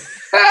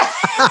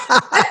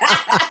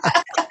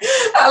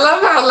 I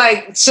love how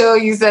like chill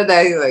you said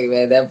that. He's like,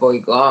 man, that boy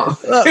gone.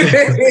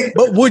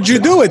 But would you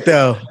do it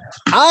though?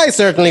 I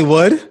certainly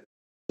would.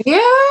 Yeah.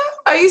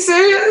 Are you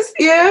serious?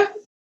 Yeah.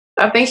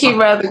 I think he'd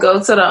rather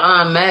go to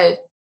the med.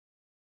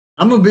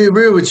 I'm gonna be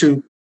real with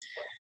you.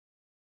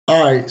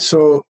 All right,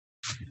 so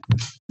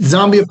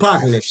zombie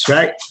apocalypse,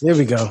 right? Here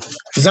we go.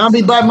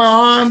 Zombie bite my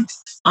arm.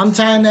 I'm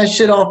tying that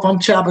shit off. I'm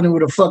chopping it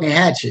with a fucking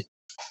hatchet.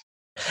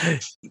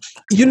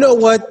 You know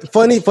what?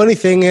 Funny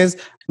thing is,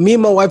 me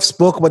and my wife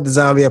spoke about the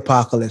zombie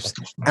apocalypse,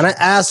 and I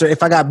asked her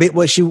if I got bit,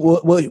 what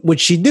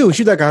would she do?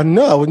 She's like, "Oh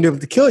no, I wouldn't be able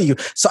to kill you."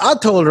 So I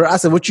told her, I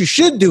said, "What you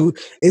should do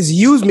is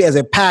use me as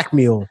a pack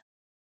mule.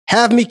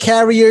 Have me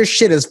carry your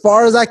shit as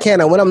far as I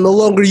can, and when I'm no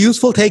longer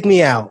useful, take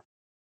me out."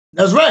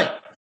 That's right.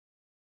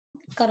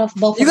 Cut off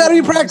both. You got to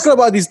be practical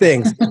about these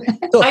things.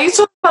 So, Are you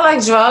talking about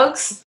like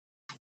drugs?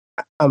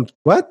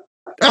 What?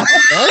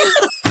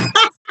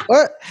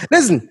 What?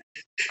 Listen.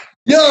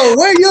 Yo,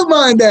 where your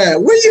mind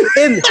at? Where you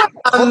in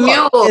a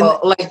mule?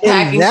 Like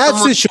packing that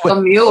situation,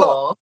 a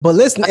mule. But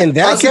listen, in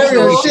that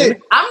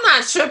situation, I'm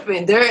not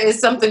tripping. There is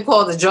something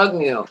called a drug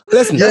mule.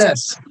 Listen,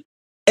 yes.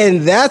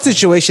 In that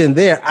situation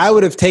there, I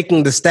would have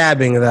taken the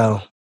stabbing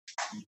though.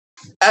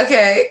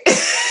 Okay.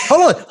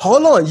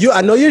 Hold on.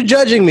 I know you're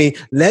judging me.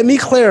 Let me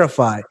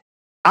clarify.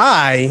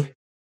 I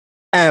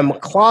am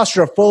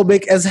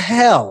claustrophobic as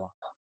hell.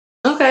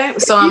 Okay.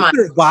 So am I.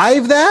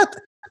 Survive that?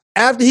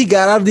 After he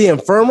got out of the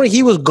infirmary,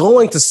 he was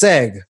going to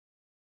seg.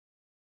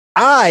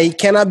 I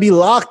cannot be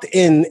locked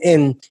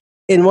in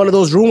one of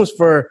those rooms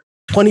for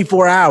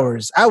 24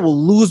 hours. I will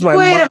lose my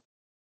mind.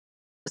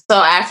 So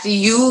after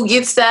you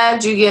get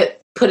stabbed, you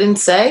get put in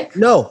seg?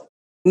 No.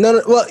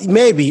 Well,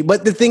 maybe.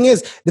 But the thing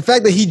is, the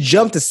fact that he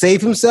jumped to save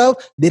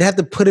himself, they'd have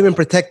to put him in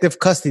protective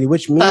custody,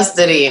 which means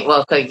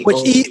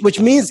which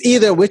means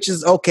either which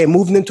is okay,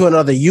 moving him to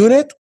another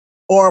unit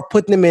or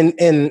putting him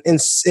in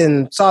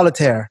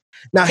solitaire.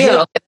 Now,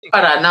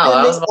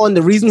 on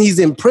the reason he's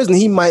in prison,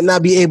 he might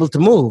not be able to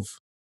move.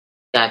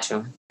 Got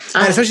you.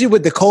 And especially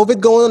with the COVID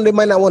going on, they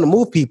might not want to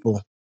move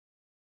people.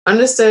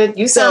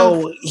 Understood.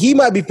 So he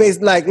might be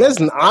faced like,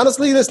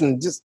 honestly,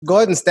 just go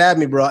ahead and stab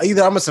me, bro.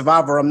 Either I'm a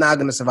survivor or I'm not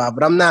going to survive.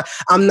 But I'm not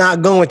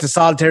going to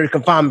solitary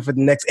confinement for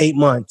the next 8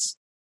 months.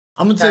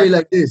 I'm going to tell you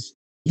like this.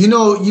 You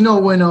know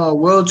when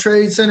World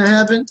Trade Center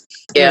happened?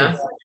 Yeah.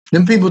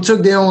 Them people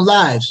took their own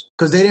lives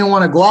because they didn't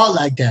want to go out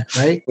like that,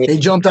 right? Yeah. They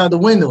jumped out the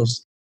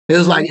windows. It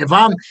was like,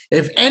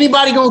 if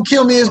anybody gonna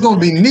kill me, it's gonna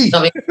be me.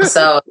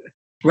 So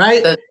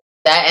right? That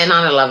and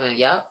 9/11,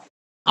 yep.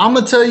 I'm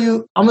gonna tell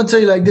you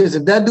like this.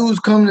 If that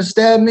dude's coming to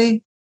stab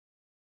me,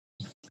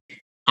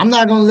 I'm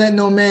not gonna let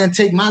no man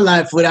take my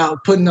life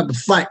without putting up a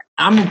fight.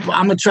 I don't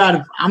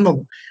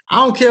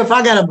care if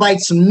I gotta bite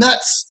some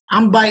nuts.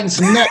 I'm biting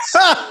some nuts.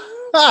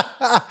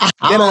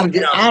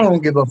 I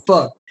don't give a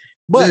fuck.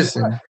 But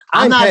listen,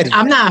 I'm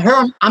not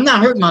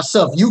hurting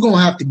myself. You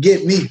gonna have to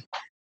get me.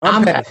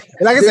 I'm like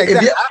I said,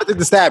 I think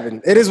the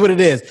stabbing. It is what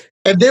it is.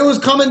 If they was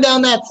coming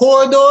down that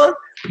corridor,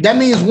 that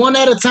means one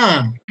at a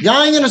time.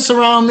 Y'all ain't gonna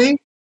surround me.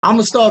 I'm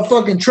gonna start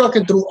fucking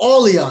trucking through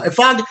all of y'all.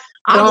 If I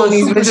go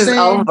these bitches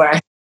over.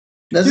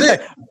 That's it.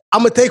 Like,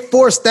 I'm gonna take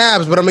 4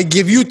 stabs, but I'm gonna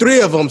give you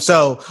 3 of them,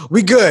 so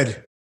we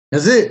good.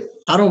 That's it.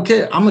 I don't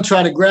care. I'm gonna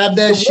try to grab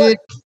that shit.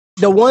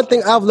 The one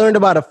thing I've learned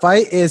about a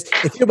fight is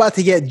if you're about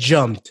to get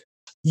jumped,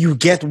 you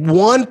get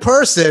one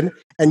person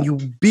and you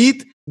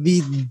beat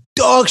the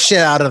dog shit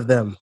out of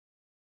them.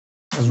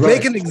 That's right.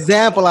 Make an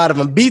example out of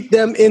them. Beat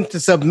them into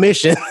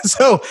submission.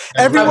 So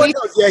everyone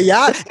knows,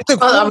 it took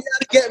 4 years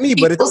to get me,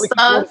 but it only took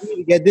 4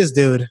 to get this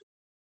dude.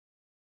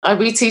 Are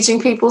we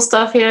teaching people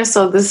stuff here?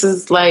 So this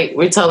is like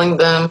we're telling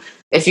them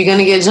if you're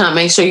gonna get jumped,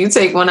 make sure you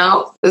take one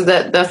out.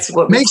 That's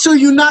what? Make sure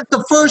you knock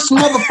the first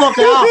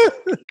motherfucker out.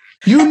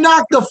 You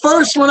knock the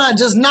first one out.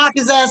 Just knock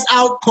his ass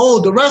out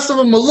cold. The rest of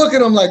them will look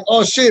at him like,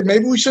 oh shit,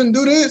 maybe we shouldn't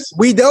do this.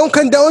 We don't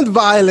condone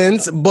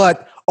violence,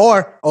 but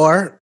or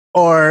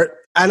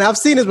and I've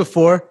seen this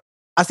before.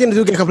 I've seen a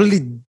dude get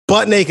completely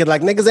butt naked.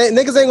 Like niggas ain't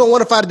gonna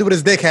want to fight a dude with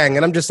his dick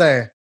hanging. I'm just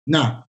saying.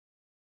 No.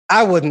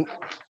 I wouldn't.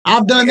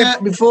 I've done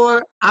that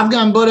before. I've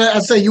gotten butt. I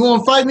say, you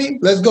want to fight me?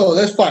 Let's go.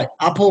 Let's fight.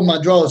 I pull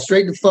my drawers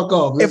straight the fuck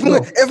off. If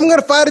I'm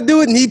gonna fight a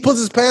dude and he pulls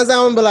his pants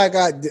down and be like,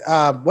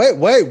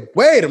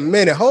 wait a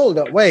minute, hold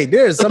up, wait.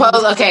 There's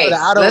something that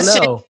I don't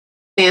know.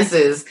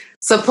 Chances.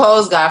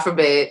 Suppose, God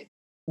forbid,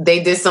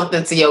 they did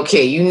something to your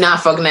kid. You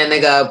not fucking that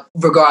nigga up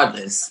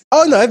regardless.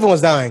 Oh no,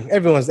 everyone's dying.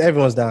 Everyone's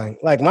dying.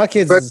 Like my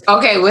kids.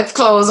 Okay, with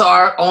clothes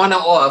are on or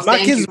off. My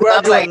kids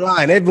are like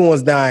line.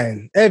 Everyone's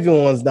dying. I'm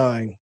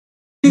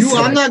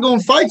not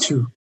gonna fight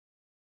you.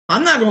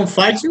 I'm not gonna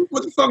fight you.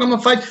 What the fuck I'm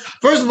gonna fight?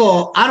 First of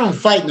all, I don't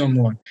fight no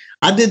more.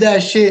 I did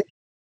that shit.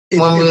 If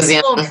we're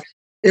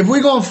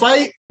gonna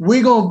fight,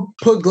 we're gonna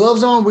put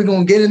gloves on, we're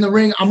gonna get in the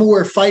ring. I'm gonna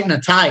wear fighting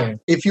attire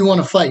if you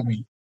wanna fight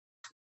me.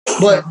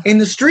 But in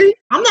the street,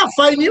 I'm not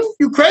fighting you.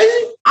 You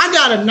crazy? I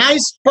got a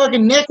nice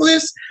fucking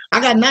necklace.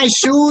 I got nice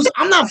shoes.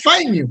 I'm not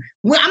fighting you.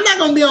 I'm not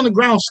gonna be on the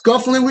ground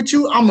scuffling with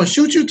you. I'm gonna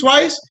shoot you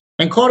twice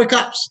and call the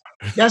cops.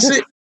 That's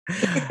it.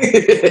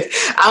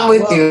 I'm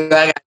with you.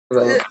 I got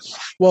you.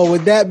 Well,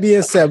 with that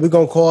being said, we're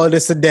going to call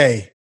this a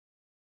day.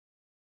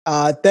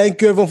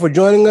 Thank you, everyone, for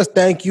joining us.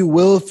 Thank you,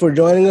 Will, for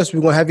joining us.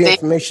 We're going to have your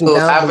information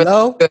down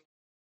below.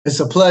 It's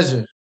a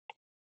pleasure.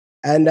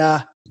 And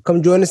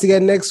come join us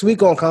again next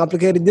week on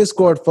Complicated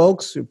Discord,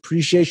 folks.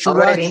 Appreciate you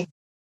watching.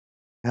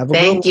 Have a good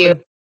one. Thank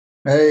you.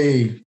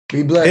 Hey,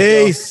 be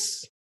blessed.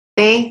 Peace.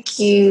 Thank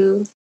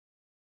you.